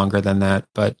 maybe longer than that.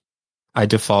 But I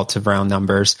default to round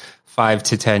numbers, 5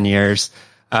 to 10 years.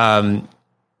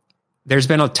 There's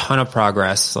been a ton of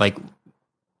progress, like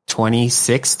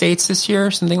 26 states this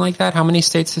year, something like that. How many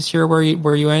states this year were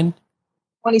you in?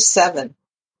 27.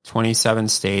 27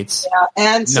 states. Yeah,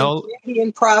 and some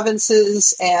Canadian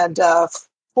provinces, and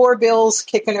 4 bills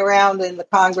kicking around in the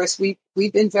Congress.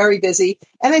 We've been very busy.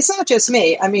 And it's not just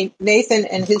me. I mean, Nathan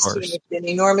and his team have been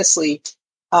enormously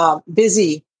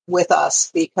busy with us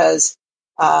because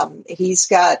he's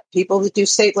got people that do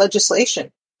state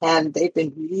legislation, and they've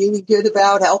been really good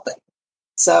about helping.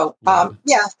 So, and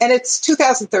it's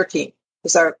 2013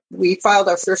 we filed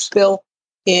our first bill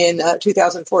in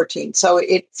 2014. So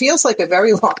it feels like a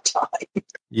very long time.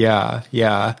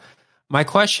 Yeah. My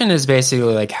question is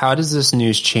basically how does this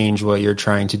news change what you're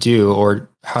trying to do, or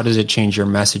how does it change your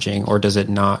messaging, or does it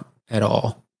not at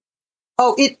all?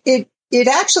 Oh, it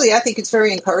actually, I think it's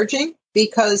very encouraging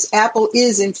because Apple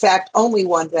is in fact only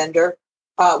one vendor.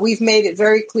 We've made it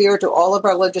very clear to all of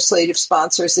our legislative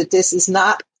sponsors that this is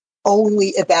not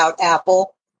only about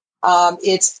Apple.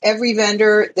 It's every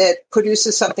vendor that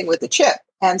produces something with a chip.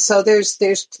 And so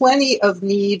there's plenty of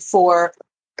need for,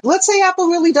 let's say Apple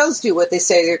really does do what they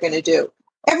say they're going to do.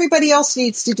 Everybody else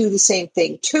needs to do the same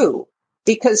thing too,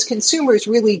 because consumers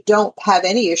really don't have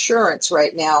any assurance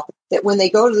right now that when they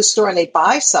go to the store and they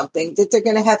buy something, that they're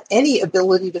going to have any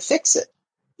ability to fix it,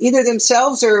 either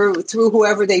themselves or through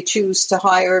whoever they choose to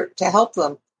hire to help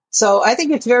them. So I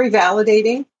think it's very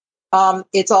validating.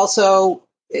 It's also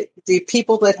the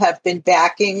people that have been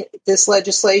backing this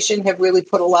legislation have really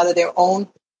put a lot of their own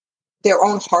their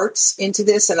own hearts into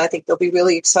this, and I think they'll be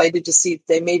really excited to see if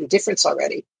they made a difference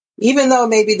already. Even though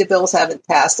maybe the bills haven't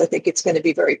passed, I think it's going to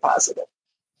be very positive.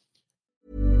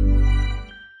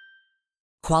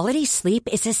 Quality sleep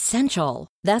is essential.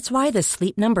 That's why the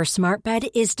Sleep Number Smart Bed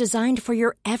is designed for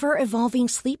your ever-evolving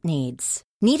sleep needs.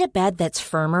 Need a bed that's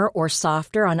firmer or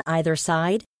softer on either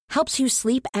side? Helps you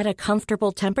sleep at a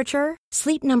comfortable temperature?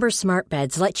 Sleep Number Smart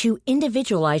Beds let you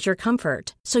individualize your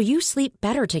comfort, so you sleep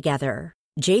better together.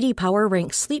 J.D. Power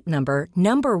ranks Sleep Number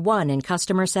number 1 in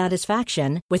customer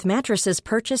satisfaction with mattresses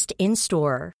purchased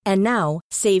in-store. And now,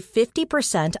 save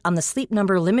 50% on the Sleep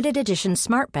Number Limited Edition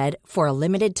Smart Bed for a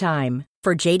limited time.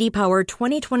 For J.D. Power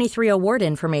 2023 award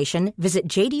information, visit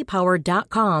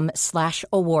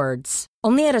jdpower.com/awards.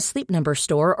 Only at a Sleep Number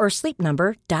store or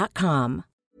sleepnumber.com.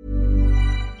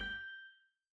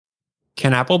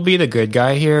 Can Apple be the good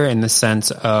guy here in the sense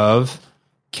of,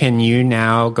 can you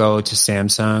now go to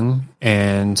Samsung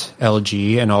and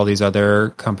LG and all these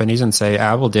other companies and say,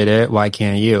 Apple did it, why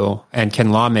can't you? And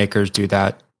can lawmakers do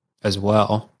that as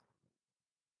well?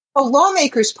 Oh,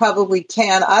 lawmakers probably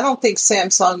can. I don't think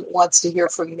Samsung wants to hear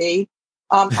from me.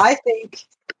 I think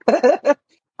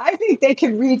I think they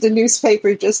can read the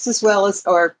newspaper just as well as,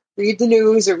 or read the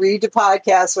news or read the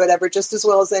podcast, whatever, just as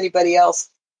well as anybody else.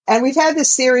 And we've had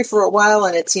this theory for a while,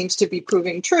 and it seems to be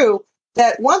proving true,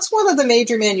 that once one of the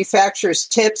major manufacturers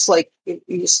tips, like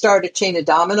you start a chain of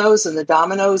dominoes and the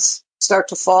dominoes start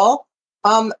to fall,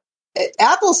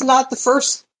 Apple's not the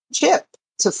first chip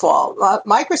to fall.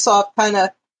 Microsoft kind of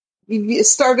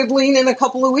started leaning a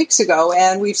couple of weeks ago,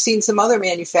 and we've seen some other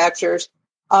manufacturers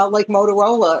like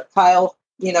Motorola, Kyle,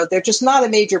 they're just not a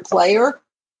major player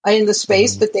in the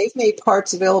space, but they've made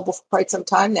parts available for quite some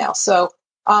time now. So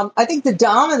I think the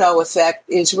domino effect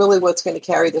is really what's going to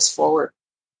carry this forward.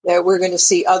 That we're going to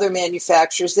see other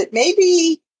manufacturers that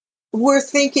maybe were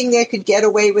thinking they could get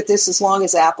away with this as long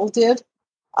as Apple did.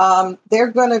 They're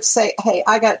going to say, "Hey,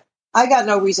 I got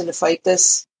no reason to fight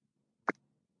this.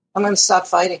 I'm going to stop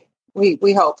fighting."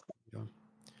 We hope.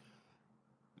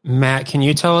 Matt, can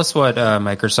you tell us what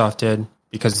Microsoft did?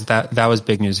 Because that was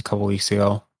big news a couple weeks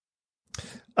ago.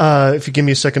 If you give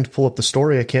me a second to pull up the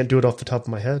story, I can't do it off the top of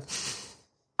my head.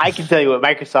 I can tell you what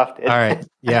Microsoft did. All right.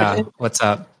 Yeah. What's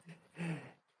up?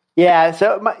 Yeah,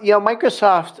 so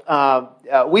Microsoft,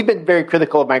 we've been very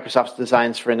critical of Microsoft's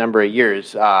designs for a number of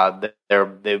years.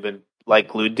 They've been like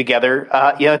glued together.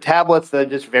 Tablets that are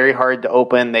just very hard to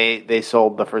open. They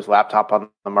sold the first laptop on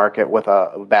the market with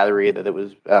a battery that it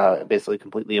was basically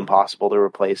completely impossible to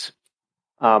replace.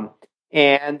 And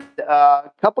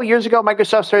a couple years ago,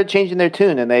 Microsoft started changing their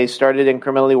tune, and they started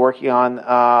incrementally working on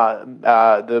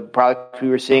the product we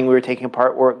were seeing. We were taking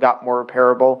apart where it got more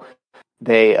repairable.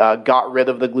 They got rid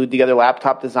of the glued-together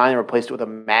laptop design and replaced it with a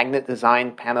magnet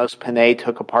design. Panos Panay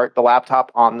took apart the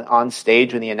laptop on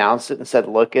stage when he announced it and said,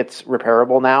 "Look, it's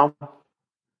repairable now."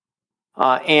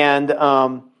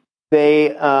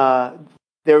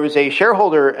 There was a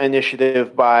shareholder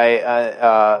initiative by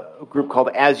a group called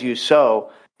As You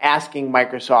Sow, asking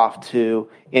Microsoft to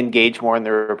engage more in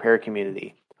the repair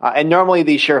community. And normally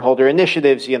these shareholder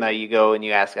initiatives, you go and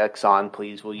you ask Exxon,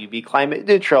 please, will you be climate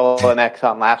neutral? And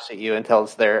Exxon laughs at you and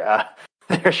tells their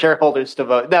shareholders to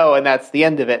vote no, and that's the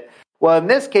end of it. Well, in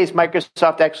this case,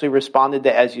 Microsoft actually responded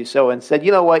to As You Sow and said,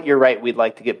 you know what, you're right, we'd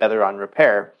like to get better on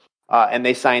repair. And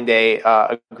they signed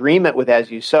a agreement with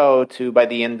As You Sow to, by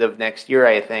the end of next year,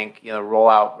 I think, roll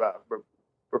out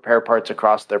repair parts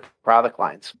across their product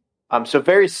lines. So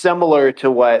very similar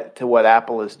to what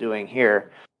Apple is doing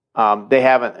here. They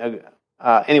haven't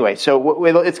anyway. So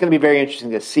it's going to be very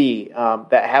interesting to see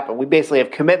that happen. We basically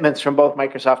have commitments from both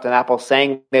Microsoft and Apple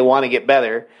saying they want to get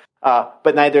better,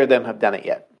 but neither of them have done it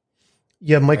yet.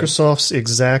 Yeah, Microsoft's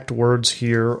exact words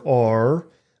here are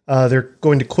they're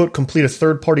going to, quote, complete a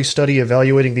third-party study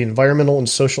evaluating the environmental and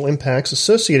social impacts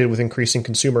associated with increasing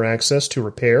consumer access to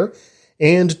repair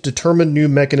and determine new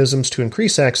mechanisms to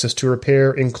increase access to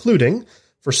repair, including,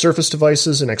 for Surface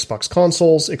devices and Xbox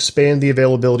consoles, expand the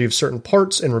availability of certain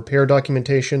parts and repair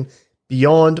documentation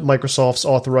beyond Microsoft's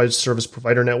authorized service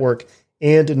provider network,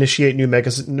 and initiate new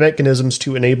mechanisms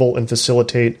to enable and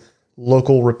facilitate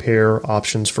local repair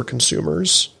options for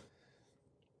consumers.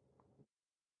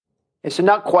 So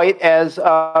not quite as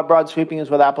broad sweeping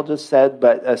as what Apple just said,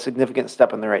 but a significant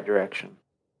step in the right direction.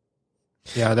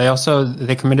 Yeah,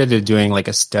 they committed to doing like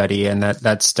a study, and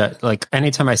that like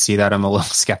anytime I see that, I'm a little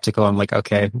skeptical. I'm like,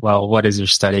 okay, well, what is your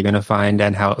study going to find,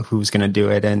 and who's going to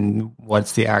do it, and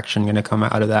what's the action going to come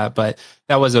out of that? But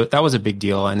that was a big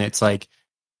deal, and it's like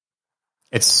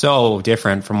it's so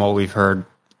different from what we've heard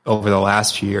over the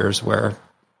last few years, where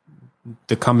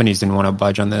the companies didn't want to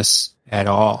budge on this at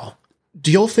all.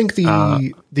 Do y'all think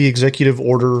the executive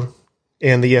order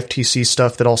and the FTC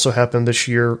stuff that also happened this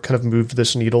year kind of moved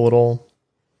this needle at all?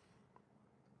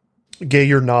 Gay,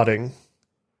 you're nodding.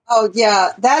 Oh,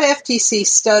 yeah. That FTC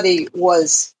study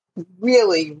was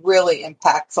really, really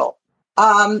impactful.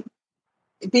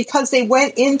 Because they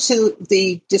went into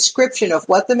the description of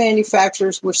what the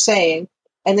manufacturers were saying,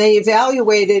 and they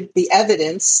evaluated the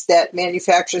evidence that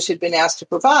manufacturers had been asked to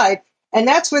provide, and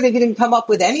that's where they didn't come up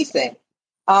with anything.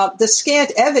 The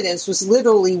scant evidence was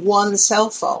literally one cell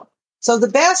phone. So the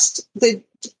best the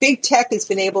big tech has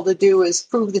been able to do is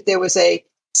prove that there was a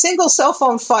single cell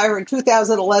phone fire in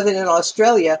 2011 in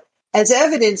Australia as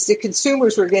evidence that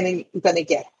consumers were going to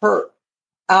get hurt.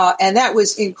 And that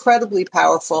was incredibly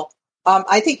powerful.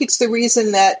 I think it's the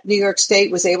reason that New York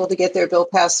State was able to get their bill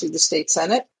passed through the state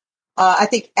Senate. I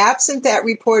think absent that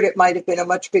report, it might have been a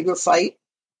much bigger fight.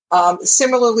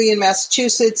 Similarly, in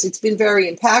Massachusetts, it's been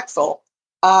very impactful.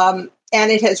 And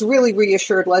it has really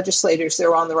reassured legislators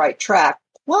they're on the right track.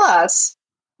 Plus,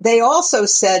 they also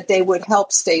said they would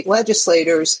help state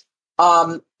legislators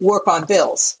work on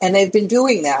bills. And they've been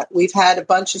doing that. We've had a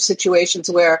bunch of situations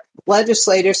where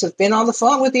legislators have been on the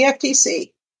phone with the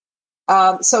FTC.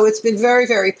 So it's been very,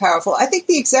 very powerful. I think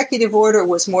the executive order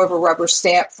was more of a rubber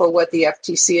stamp for what the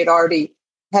FTC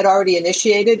had already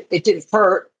initiated. It didn't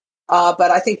hurt,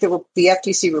 but I think the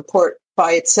FTC report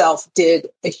by itself did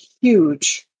a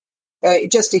huge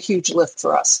lift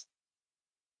for us.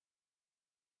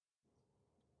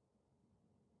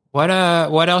 What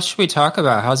else should we talk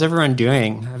about? How's everyone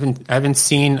doing?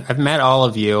 I've met all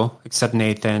of you except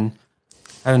Nathan.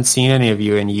 I haven't seen any of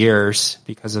you in years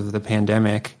because of the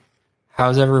pandemic.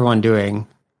 How's everyone doing?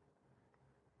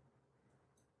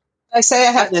 I say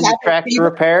I have tractor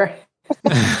repair.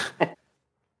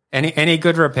 Any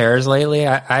good repairs lately?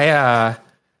 I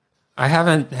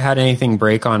haven't had anything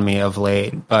break on me of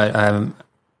late, but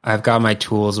I've got my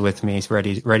tools with me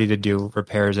ready to do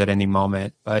repairs at any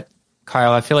moment. But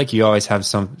Kyle, I feel like you always have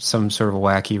some sort of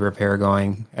wacky repair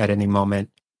going at any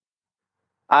moment.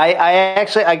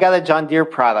 I got a John Deere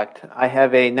product. I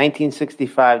have a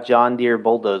 1965 John Deere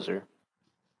bulldozer.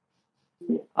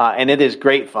 And it is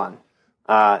great fun.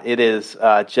 It is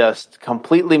just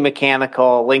completely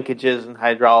mechanical, linkages and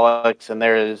hydraulics, and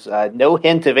there is no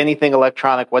hint of anything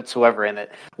electronic whatsoever in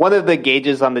it. One of the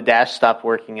gauges on the dash stopped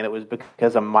working, and it was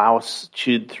because a mouse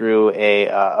chewed through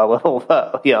a little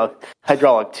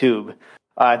hydraulic tube.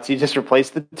 So you just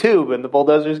replace the tube, and the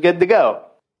bulldozer's good to go.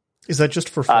 Is that just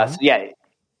for fun? Yeah,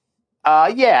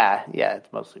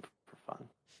 it's mostly for fun.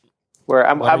 Where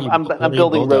I'm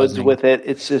building roads with it.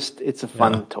 It's a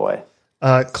fun toy.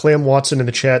 Clam Watson in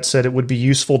the chat said it would be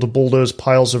useful to bulldoze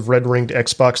piles of red-ringed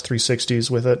Xbox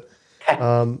 360s with it.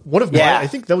 I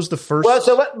think that was the first.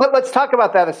 Well, but let's talk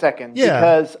about that a second. Yeah.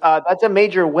 Because that's a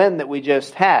major win that we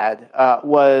just had.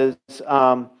 I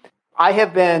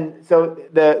have been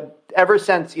ever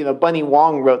since Bunny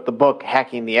Wong wrote the book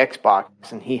Hacking the Xbox,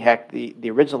 and he hacked the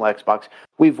original Xbox.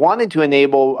 We've wanted to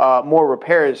enable more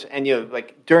repairs, and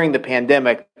like during the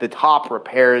pandemic, the top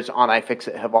repairs on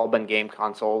iFixit have all been game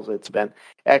consoles. It's been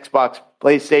Xbox,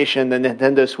 PlayStation, the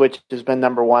Nintendo Switch has been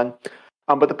number one.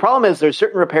 But the problem is there's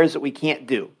certain repairs that we can't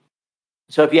do.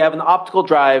 So if you have an optical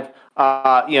drive,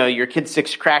 your Kid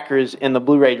 6 crackers in the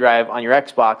Blu-ray drive on your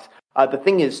Xbox, the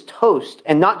thing is toast,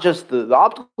 and not just the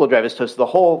optical drive is toast, the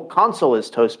whole console is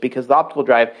toast because the optical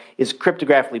drive is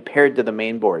cryptographically paired to the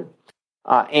main board.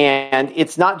 And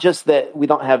it's not just that we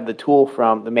don't have the tool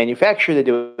from the manufacturer to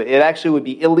do it. It actually would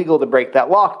be illegal to break that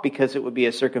lock because it would be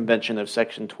a circumvention of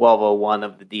Section 1201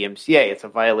 of the DMCA. It's a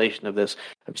violation of this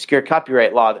obscure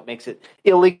copyright law that makes it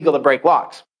illegal to break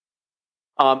locks.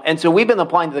 And so we've been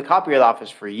applying to the Copyright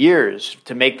Office for years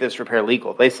to make this repair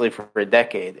legal, basically for a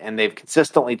decade, and they've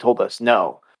consistently told us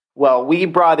no. Well, we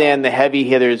brought in the heavy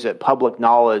hitters at Public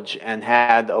Knowledge and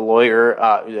had a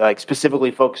lawyer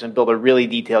specifically focus and build a really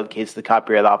detailed case to the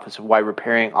Copyright Office of why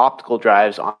repairing optical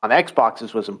drives on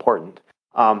Xboxes was important.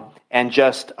 And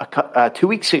just 2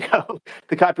 weeks ago,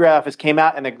 the Copyright Office came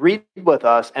out and agreed with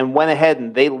us and went ahead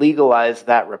and they legalized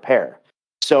that repair.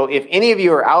 So if any of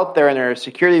you are out there and are a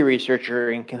security researcher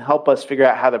and can help us figure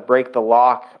out how to break the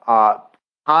lock,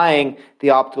 tying the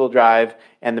optical drive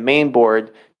and the main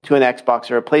board to an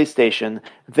Xbox or a PlayStation,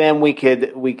 then we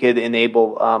could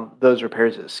enable those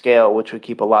repairs at scale, which would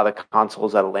keep a lot of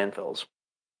consoles out of landfills.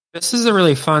 This is a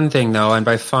really fun thing, though, and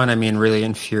by fun I mean really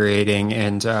infuriating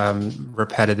and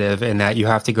repetitive in that you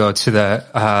have to go to the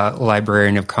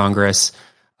Librarian of Congress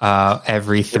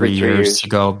every 3 years to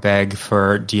go beg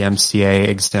for DMCA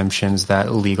exemptions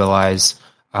that legalize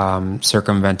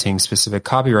circumventing specific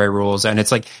copyright rules. And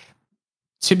it's like,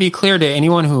 to be clear to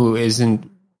anyone who isn't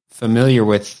familiar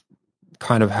with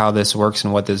kind of how this works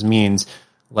and what this means,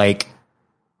 like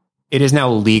it is now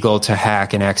legal to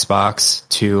hack an Xbox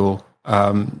to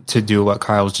do what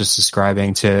Kyle was just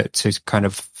describing, to kind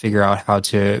of figure out how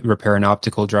to repair an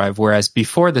optical drive. Whereas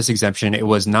before this exemption, it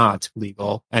was not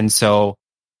legal. And so,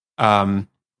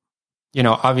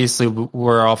 obviously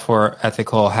we're all for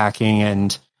ethical hacking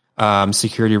and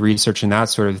security research and that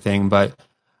sort of thing. But,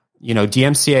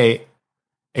 DMCA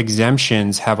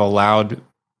exemptions have allowed,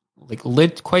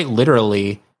 quite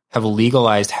literally, have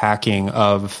legalized hacking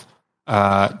of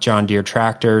John Deere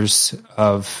tractors,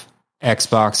 of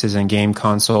Xboxes and game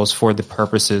consoles for the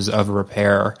purposes of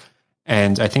repair.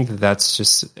 And I think that's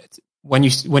just, when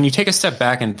you take a step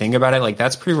back and think about it, like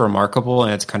that's pretty remarkable,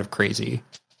 and it's kind of crazy.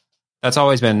 That's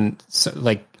always been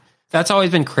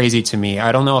crazy to me.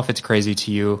 I don't know if it's crazy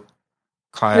to you,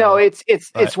 Kyle. No, it's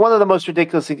one of the most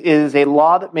ridiculous. It is a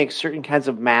law that makes certain kinds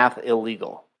of math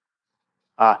illegal.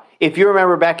 If you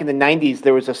remember back in the 90s,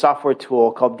 there was a software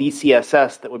tool called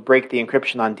DCSS that would break the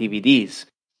encryption on DVDs.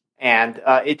 And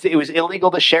it was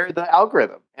illegal to share the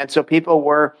algorithm. And so people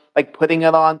were like putting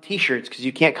it on T-shirts because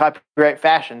you can't copyright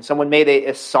fashion. Someone made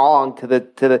a song to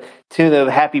the tune of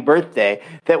Happy Birthday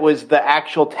that was the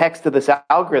actual text of this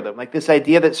algorithm. Like this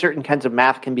idea that certain kinds of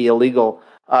math can be illegal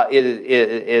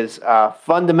is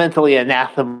fundamentally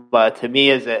anathema to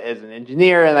me as an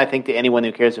engineer, and I think to anyone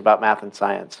who cares about math and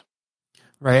science.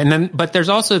 Right. But there's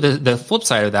also the flip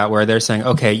side of that, where they're saying,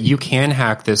 okay, you can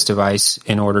hack this device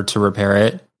in order to repair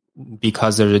it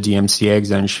because there's a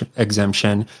DMCA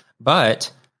exemption,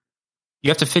 but you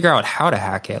have to figure out how to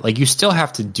hack it. Like you still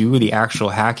have to do the actual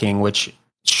hacking, which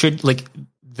should, like,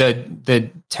 the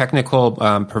technical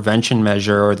prevention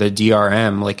measure, or the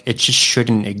DRM, like it just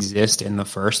shouldn't exist in the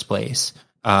first place,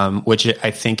 which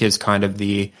I think is kind of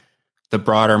the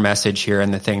broader message here,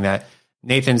 and the thing that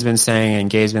Nathan's been saying and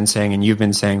Gay's been saying and you've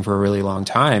been saying for a really long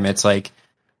time. It's like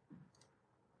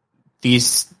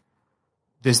this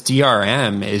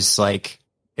DRM is like,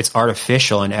 it's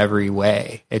artificial in every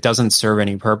way. It doesn't serve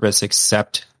any purpose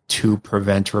except to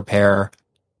prevent repair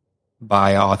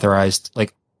by authorized,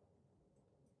 like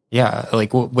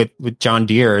with John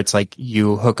Deere, it's like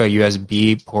you hook a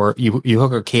USB port, you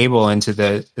hook a cable into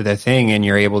the thing, and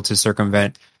you're able to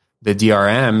circumvent the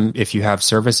DRM if you have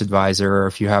Service Advisor, or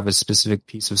if you have a specific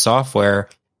piece of software.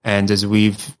 And as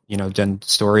we've done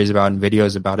stories about and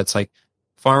videos about, it's like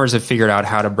farmers have figured out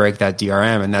how to break that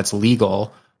DRM, and that's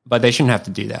legal, but they shouldn't have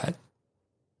to do that.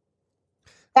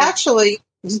 Actually,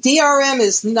 DRM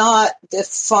is not the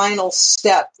final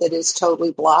step that is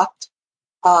totally blocked.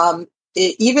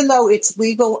 Even though it's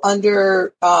legal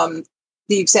under the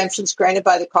exemptions granted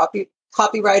by the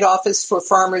Copyright Office for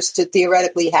farmers to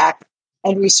theoretically hack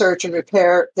and research and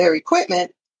repair their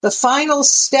equipment, the final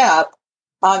step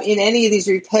in any of these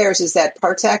repairs is that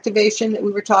parts activation that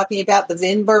we were talking about, the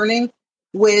VIN burning,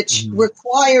 which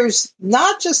requires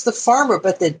not just the farmer,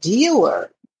 but the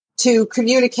dealer to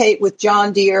communicate with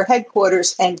John Deere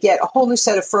headquarters and get a whole new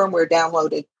set of firmware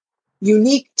downloaded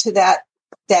unique to that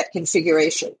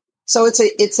configuration. So it's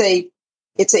a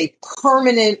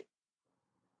permanent,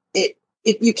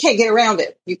 you can't get around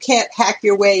it. You can't hack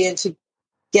your way into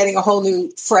getting a whole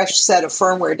new fresh set of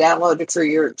firmware downloaded for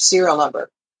your serial number,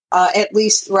 at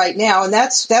least right now. And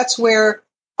that's where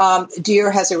Deere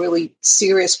has a really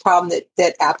serious problem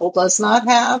that Apple does not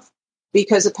have,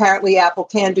 because apparently Apple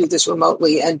can do this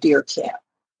remotely and Deere can't.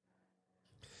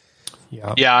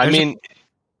 Yeah. I mean,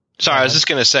 sorry, I was just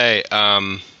going to say,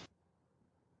 and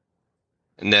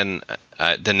then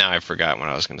now I've forgotten what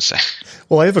I was going to say.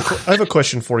 Well, I have a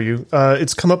question for you.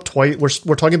 It's come up twice.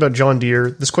 We're talking about John Deere.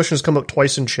 This question has come up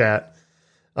twice in chat,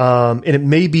 and it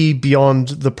may be beyond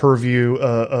the purview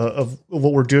of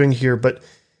what we're doing here. But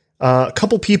a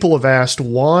couple people have asked,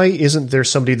 why isn't there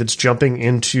somebody that's jumping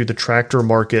into the tractor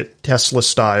market Tesla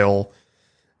style,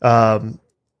 and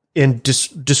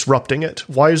disrupting it?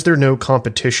 Why is there no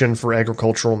competition for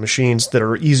agricultural machines that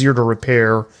are easier to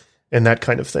repair and that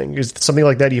kind of thing? Is something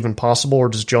like that even possible, or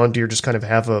does John Deere just kind of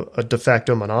have a de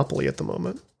facto monopoly at the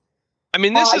moment? I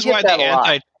mean, this is why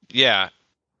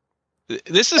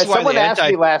This is why someone asked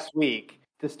me last week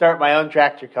to start my own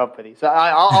tractor company. So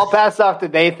I'll pass off to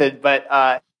Nathan, but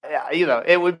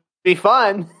it would be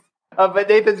fun. But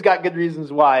Nathan's got good reasons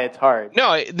why it's hard.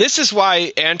 No, this is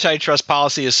why antitrust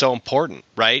policy is so important,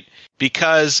 right?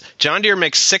 Because John Deere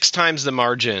makes 6 times the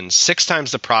margin, 6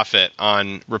 times the profit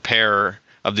on repair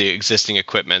of the existing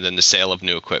equipment than the sale of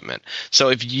new equipment. So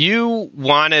if you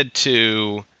wanted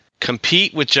to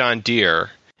compete with John Deere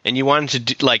and you wanted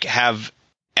to have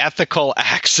ethical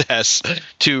access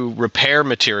to repair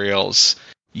materials,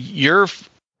 you're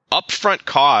upfront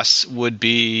costs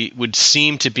would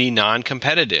seem to be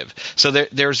non-competitive. So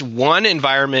there's one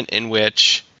environment in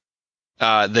which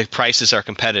the prices are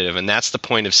competitive, and that's the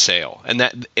point of sale. And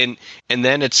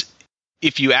then it's,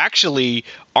 if you actually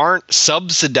aren't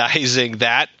subsidizing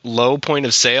that low point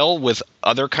of sale with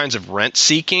other kinds of rent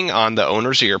seeking on the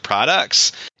owners of your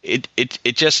products, it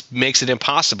just makes it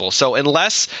impossible. So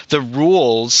unless the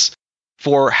rules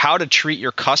for how to treat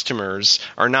your customers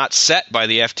are not set by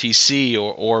the FTC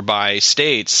or by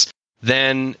states,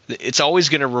 then it's always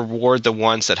going to reward the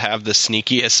ones that have the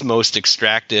sneakiest, most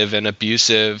extractive and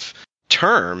abusive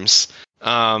terms,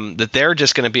 that they're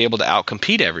just going to be able to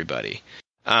outcompete everybody.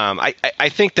 I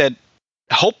think that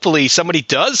hopefully somebody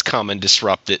does come and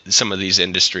disrupt some of these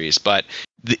industries, but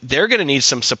they're going to need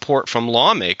some support from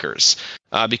lawmakers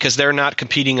because they're not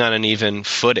competing on an even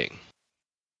footing.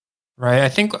 Right. I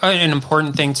think an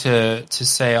important thing to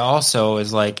say also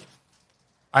is, like,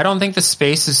 I don't think the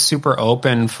space is super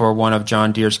open for one of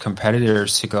John Deere's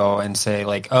competitors to go and say,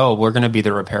 like, oh, we're going to be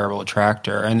the repairable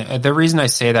tractor. And the reason I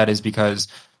say that is because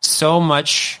there's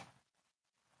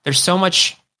so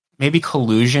much, maybe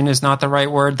collusion is not the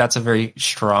right word. That's a very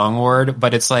strong word,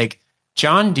 but it's like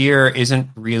John Deere isn't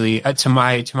really, to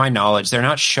my knowledge, they're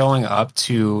not showing up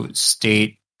to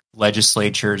state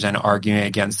legislatures and arguing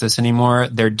against this anymore.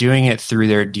 They're doing it through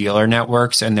their dealer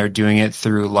networks, and they're doing it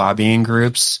through lobbying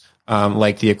groups,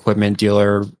 like the Equipment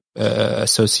Dealer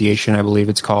Association, I believe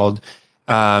it's called.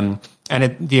 The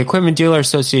Equipment Dealer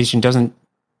Association doesn't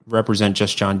represent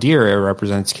just John Deere. It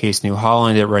represents Case New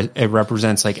Holland. It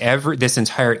represents like this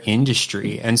entire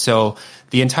industry. And so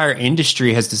the entire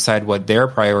industry has decided what their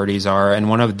priorities are. And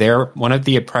one of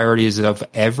the priorities of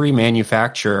every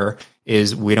manufacturer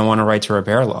is, we don't want a right to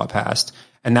repair law passed.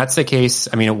 And that's the case.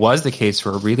 I mean, it was the case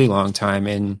for a really long time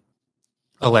in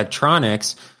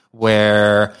electronics,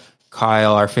 where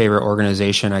Kyle, our favorite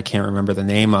organization, I can't remember the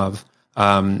name of,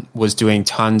 was doing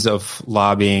tons of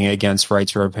lobbying against right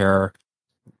to repair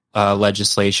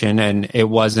legislation. And it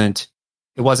wasn't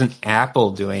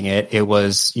Apple doing it. It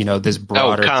was, this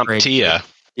broader CompTIA.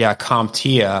 Yeah,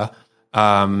 CompTIA,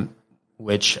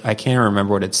 which I can't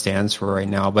remember what it stands for right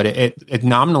now, but it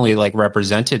nominally like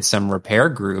represented some repair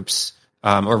groups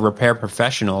or repair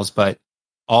professionals, but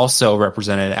also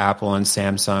represented Apple and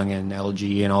Samsung and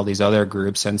LG and all these other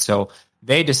groups. And so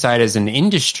they decide as an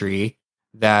industry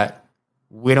that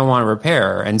we don't want to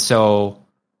repair. And so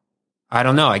I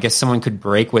don't know, I guess someone could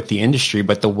break with the industry,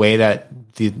 but the way that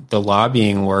the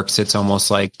lobbying works, it's almost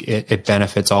like it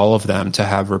benefits all of them to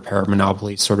have repair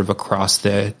monopolies sort of across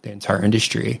the entire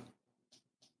industry.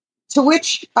 To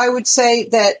which I would say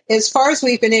that as far as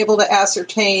we've been able to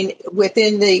ascertain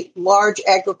within the large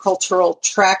agricultural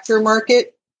tractor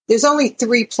market, there's only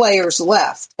 3 players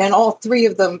left, and all 3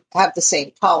 of them have the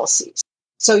same policies.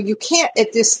 So you can't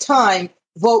at this time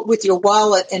vote with your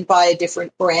wallet and buy a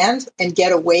different brand and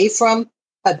get away from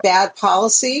a bad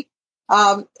policy.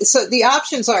 So the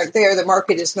options aren't there. The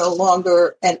market is no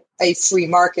longer a free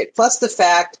market. Plus the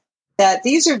fact that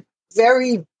these are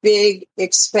very big,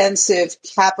 expensive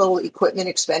capital equipment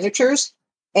expenditures.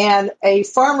 And a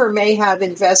farmer may have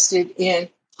invested in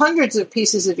hundreds of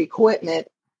pieces of equipment,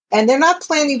 and they're not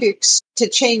planning to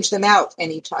change them out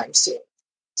anytime soon.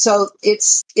 So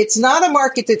it's not a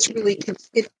market that's really,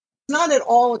 it's not at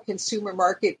all a consumer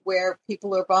market where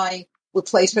people are buying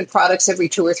replacement products every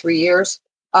 2 or 3 years.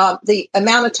 The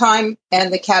amount of time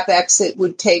and the CapEx it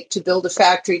would take to build a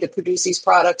factory to produce these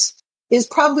products is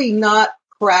probably not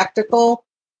practical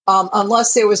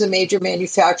unless there was a major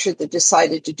manufacturer that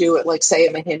decided to do it, like say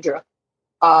a Mahindra,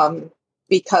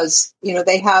 because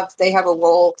they have a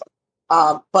role,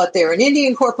 but they're an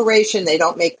Indian corporation. They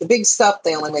don't make the big stuff;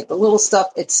 they only make the little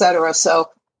stuff, etc. So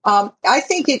I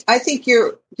think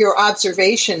your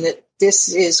observation that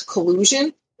this is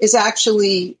collusion is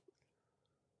actually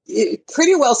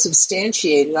pretty well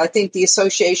substantiated. I think the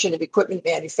Association of Equipment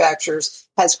Manufacturers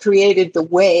has created the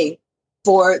way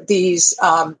for these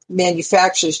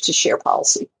manufacturers to share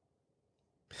policy.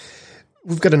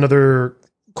 We've got another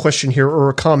question here, or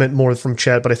a comment more from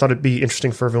chat, but I thought it'd be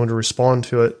interesting for everyone to respond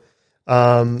to it.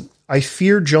 I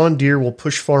fear John Deere will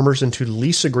push farmers into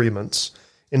lease agreements,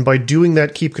 and by doing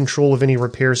that, keep control of any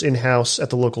repairs in-house at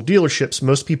the local dealerships.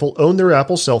 Most people own their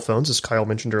Apple cell phones, as Kyle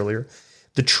mentioned earlier.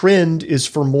 The trend is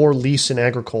for more lease in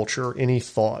agriculture. Any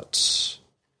thoughts?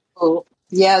 Oh,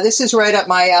 yeah, this is right up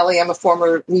my alley. I'm a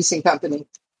former leasing company.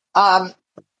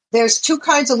 There's 2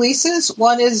 kinds of leases.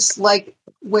 One is like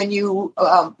when you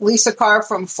lease a car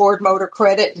from Ford Motor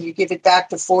Credit and you give it back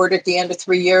to Ford at the end of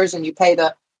 3 years and you pay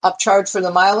the upcharge for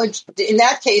the mileage. In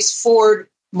that case, Ford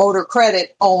Motor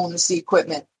Credit owns the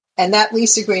equipment. And that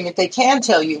lease agreement, they can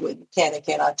tell you what you can and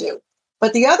cannot do.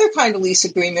 But the other kind of lease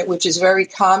agreement, which is very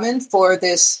common for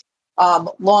this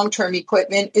long-term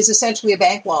equipment, is essentially a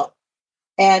bank loan.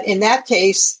 And in that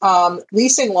case,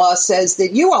 leasing law says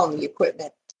that you own the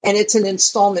equipment, and it's an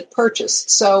installment purchase.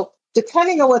 So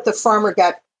depending on what the farmer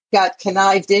got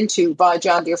connived into by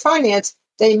John Deere Finance,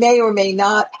 they may or may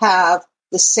not have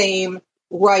the same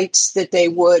rights that they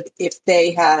would if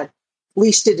they had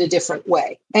leased it a different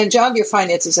way. And John Deere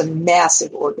Finance is a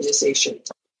massive organization.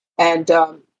 And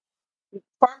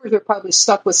farmers are probably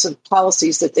stuck with some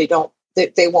policies that they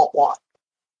won't want.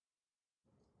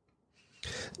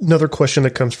 Another question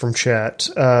that comes from chat.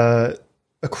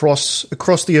 Across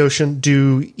the ocean,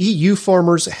 do EU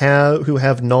farmers who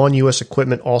have non-U.S.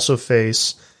 equipment also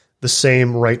face the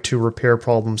same right to repair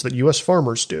problems that U.S.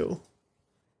 farmers do?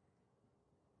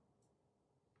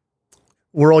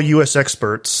 We're all U.S.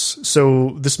 experts,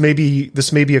 so this may be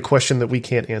a question that we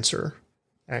can't answer,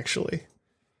 actually.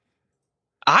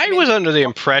 I was under the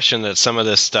impression that some of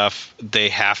this stuff they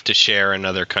have to share in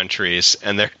other countries,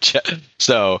 and they're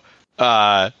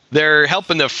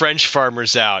helping the French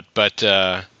farmers out, but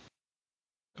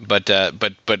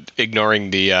ignoring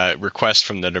the request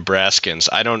from the Nebraskans.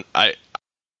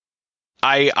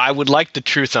 I would like the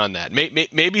truth on that. Maybe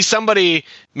we're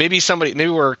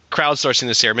crowdsourcing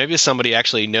this here. Maybe somebody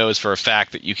actually knows for a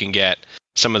fact that you can get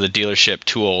some of the dealership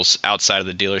tools outside of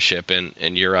the dealership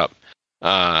in Europe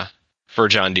for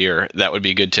John Deere. That would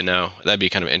be good to know. That'd be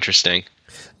kind of interesting.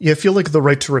 Yeah, I feel like the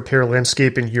right to repair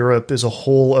landscape in Europe is a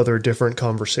whole other different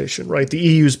conversation, right? The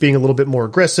EU is being a little bit more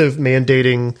aggressive,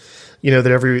 mandating,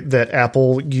 that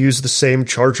Apple use the same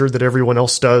charger that everyone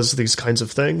else does, these kinds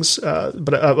of things.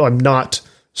 But I'm not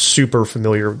super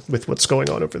familiar with what's going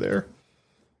on over there.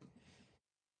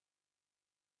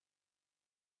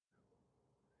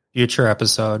 Future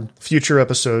episode for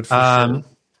sure.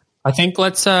 I think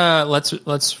let's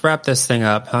wrap this thing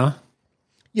up, huh?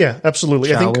 Yeah,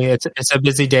 absolutely. I think it's a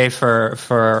busy day for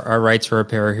our right to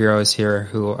repair heroes here,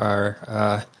 who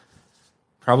are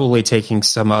probably taking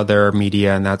some other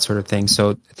media and that sort of thing.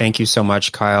 So thank you so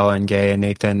much, Kyle and Gay and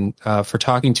Nathan, for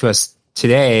talking to us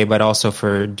today, but also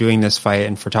for doing this fight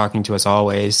and for talking to us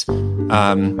always.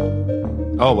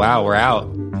 Oh wow, we're out.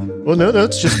 Well, no,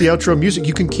 it's just the outro music.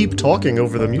 You can keep talking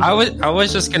over the music. I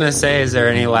was just gonna say, is there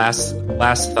any last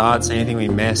thoughts? Anything we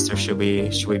missed, or should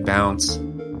we bounce?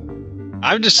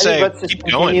 I would just say, let's just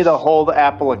continue to hold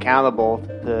Apple accountable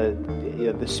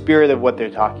to the spirit of what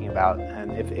they're talking about.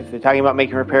 And if they're talking about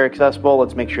making repair accessible,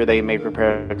 let's make sure they make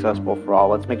repair accessible for all.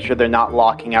 Let's make sure they're not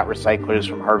locking out recyclers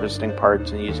from harvesting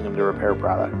parts and using them to repair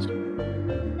products.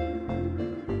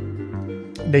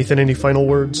 Nathan, any final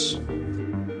words?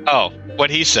 Oh, what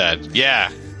he said.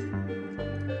 Yeah.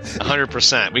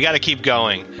 100%. We got to keep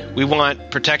going. We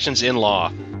want protections in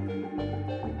law.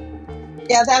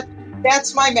 Yeah,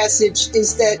 that's my message,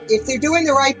 is that if they're doing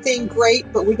the right thing,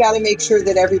 great, but we got to make sure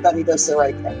that everybody does the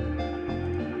right thing.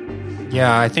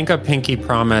 Yeah, I think a pinky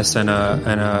promise and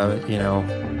a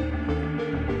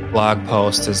blog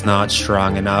post is not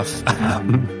strong enough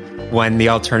when the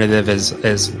alternative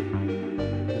is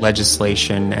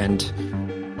legislation and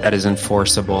that is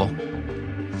enforceable.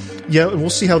 Yeah,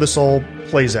 we'll see how this all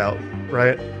plays out,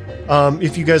 right?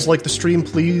 If you guys like the stream,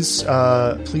 please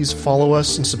follow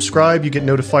us and subscribe. You get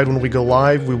notified when we go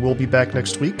live. We will be back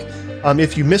next week.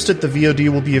 If you missed it, the VOD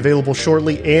will be available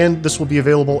shortly, and this will be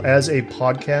available as a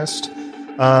podcast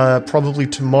probably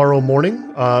tomorrow morning,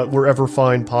 wherever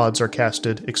fine pods are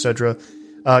casted, etc.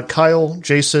 Kyle,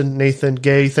 Jason, Nathan,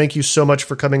 Gay, thank you so much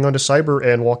for coming onto Cyber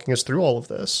and walking us through all of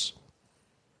this.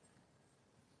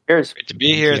 Cheers. Great to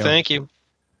be here. Thank you.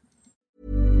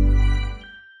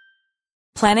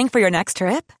 Planning for your next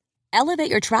trip?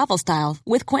 Elevate your travel style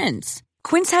with Quince.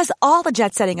 Quince has all the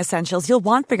jet-setting essentials you'll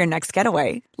want for your next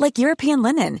getaway, like European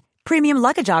linen, premium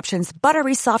luggage options,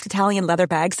 buttery soft Italian leather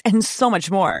bags, and so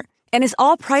much more. And is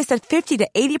all priced at 50 to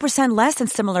 80% less than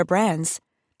similar brands.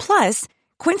 Plus,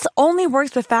 Quince only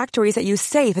works with factories that use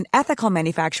safe and ethical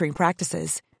manufacturing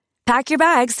practices. Pack your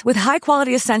bags with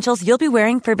high-quality essentials you'll be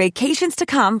wearing for vacations to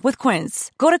come with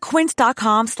Quince. Go to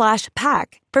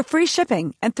quince.com/pack for free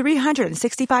shipping and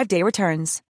 365-day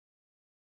returns.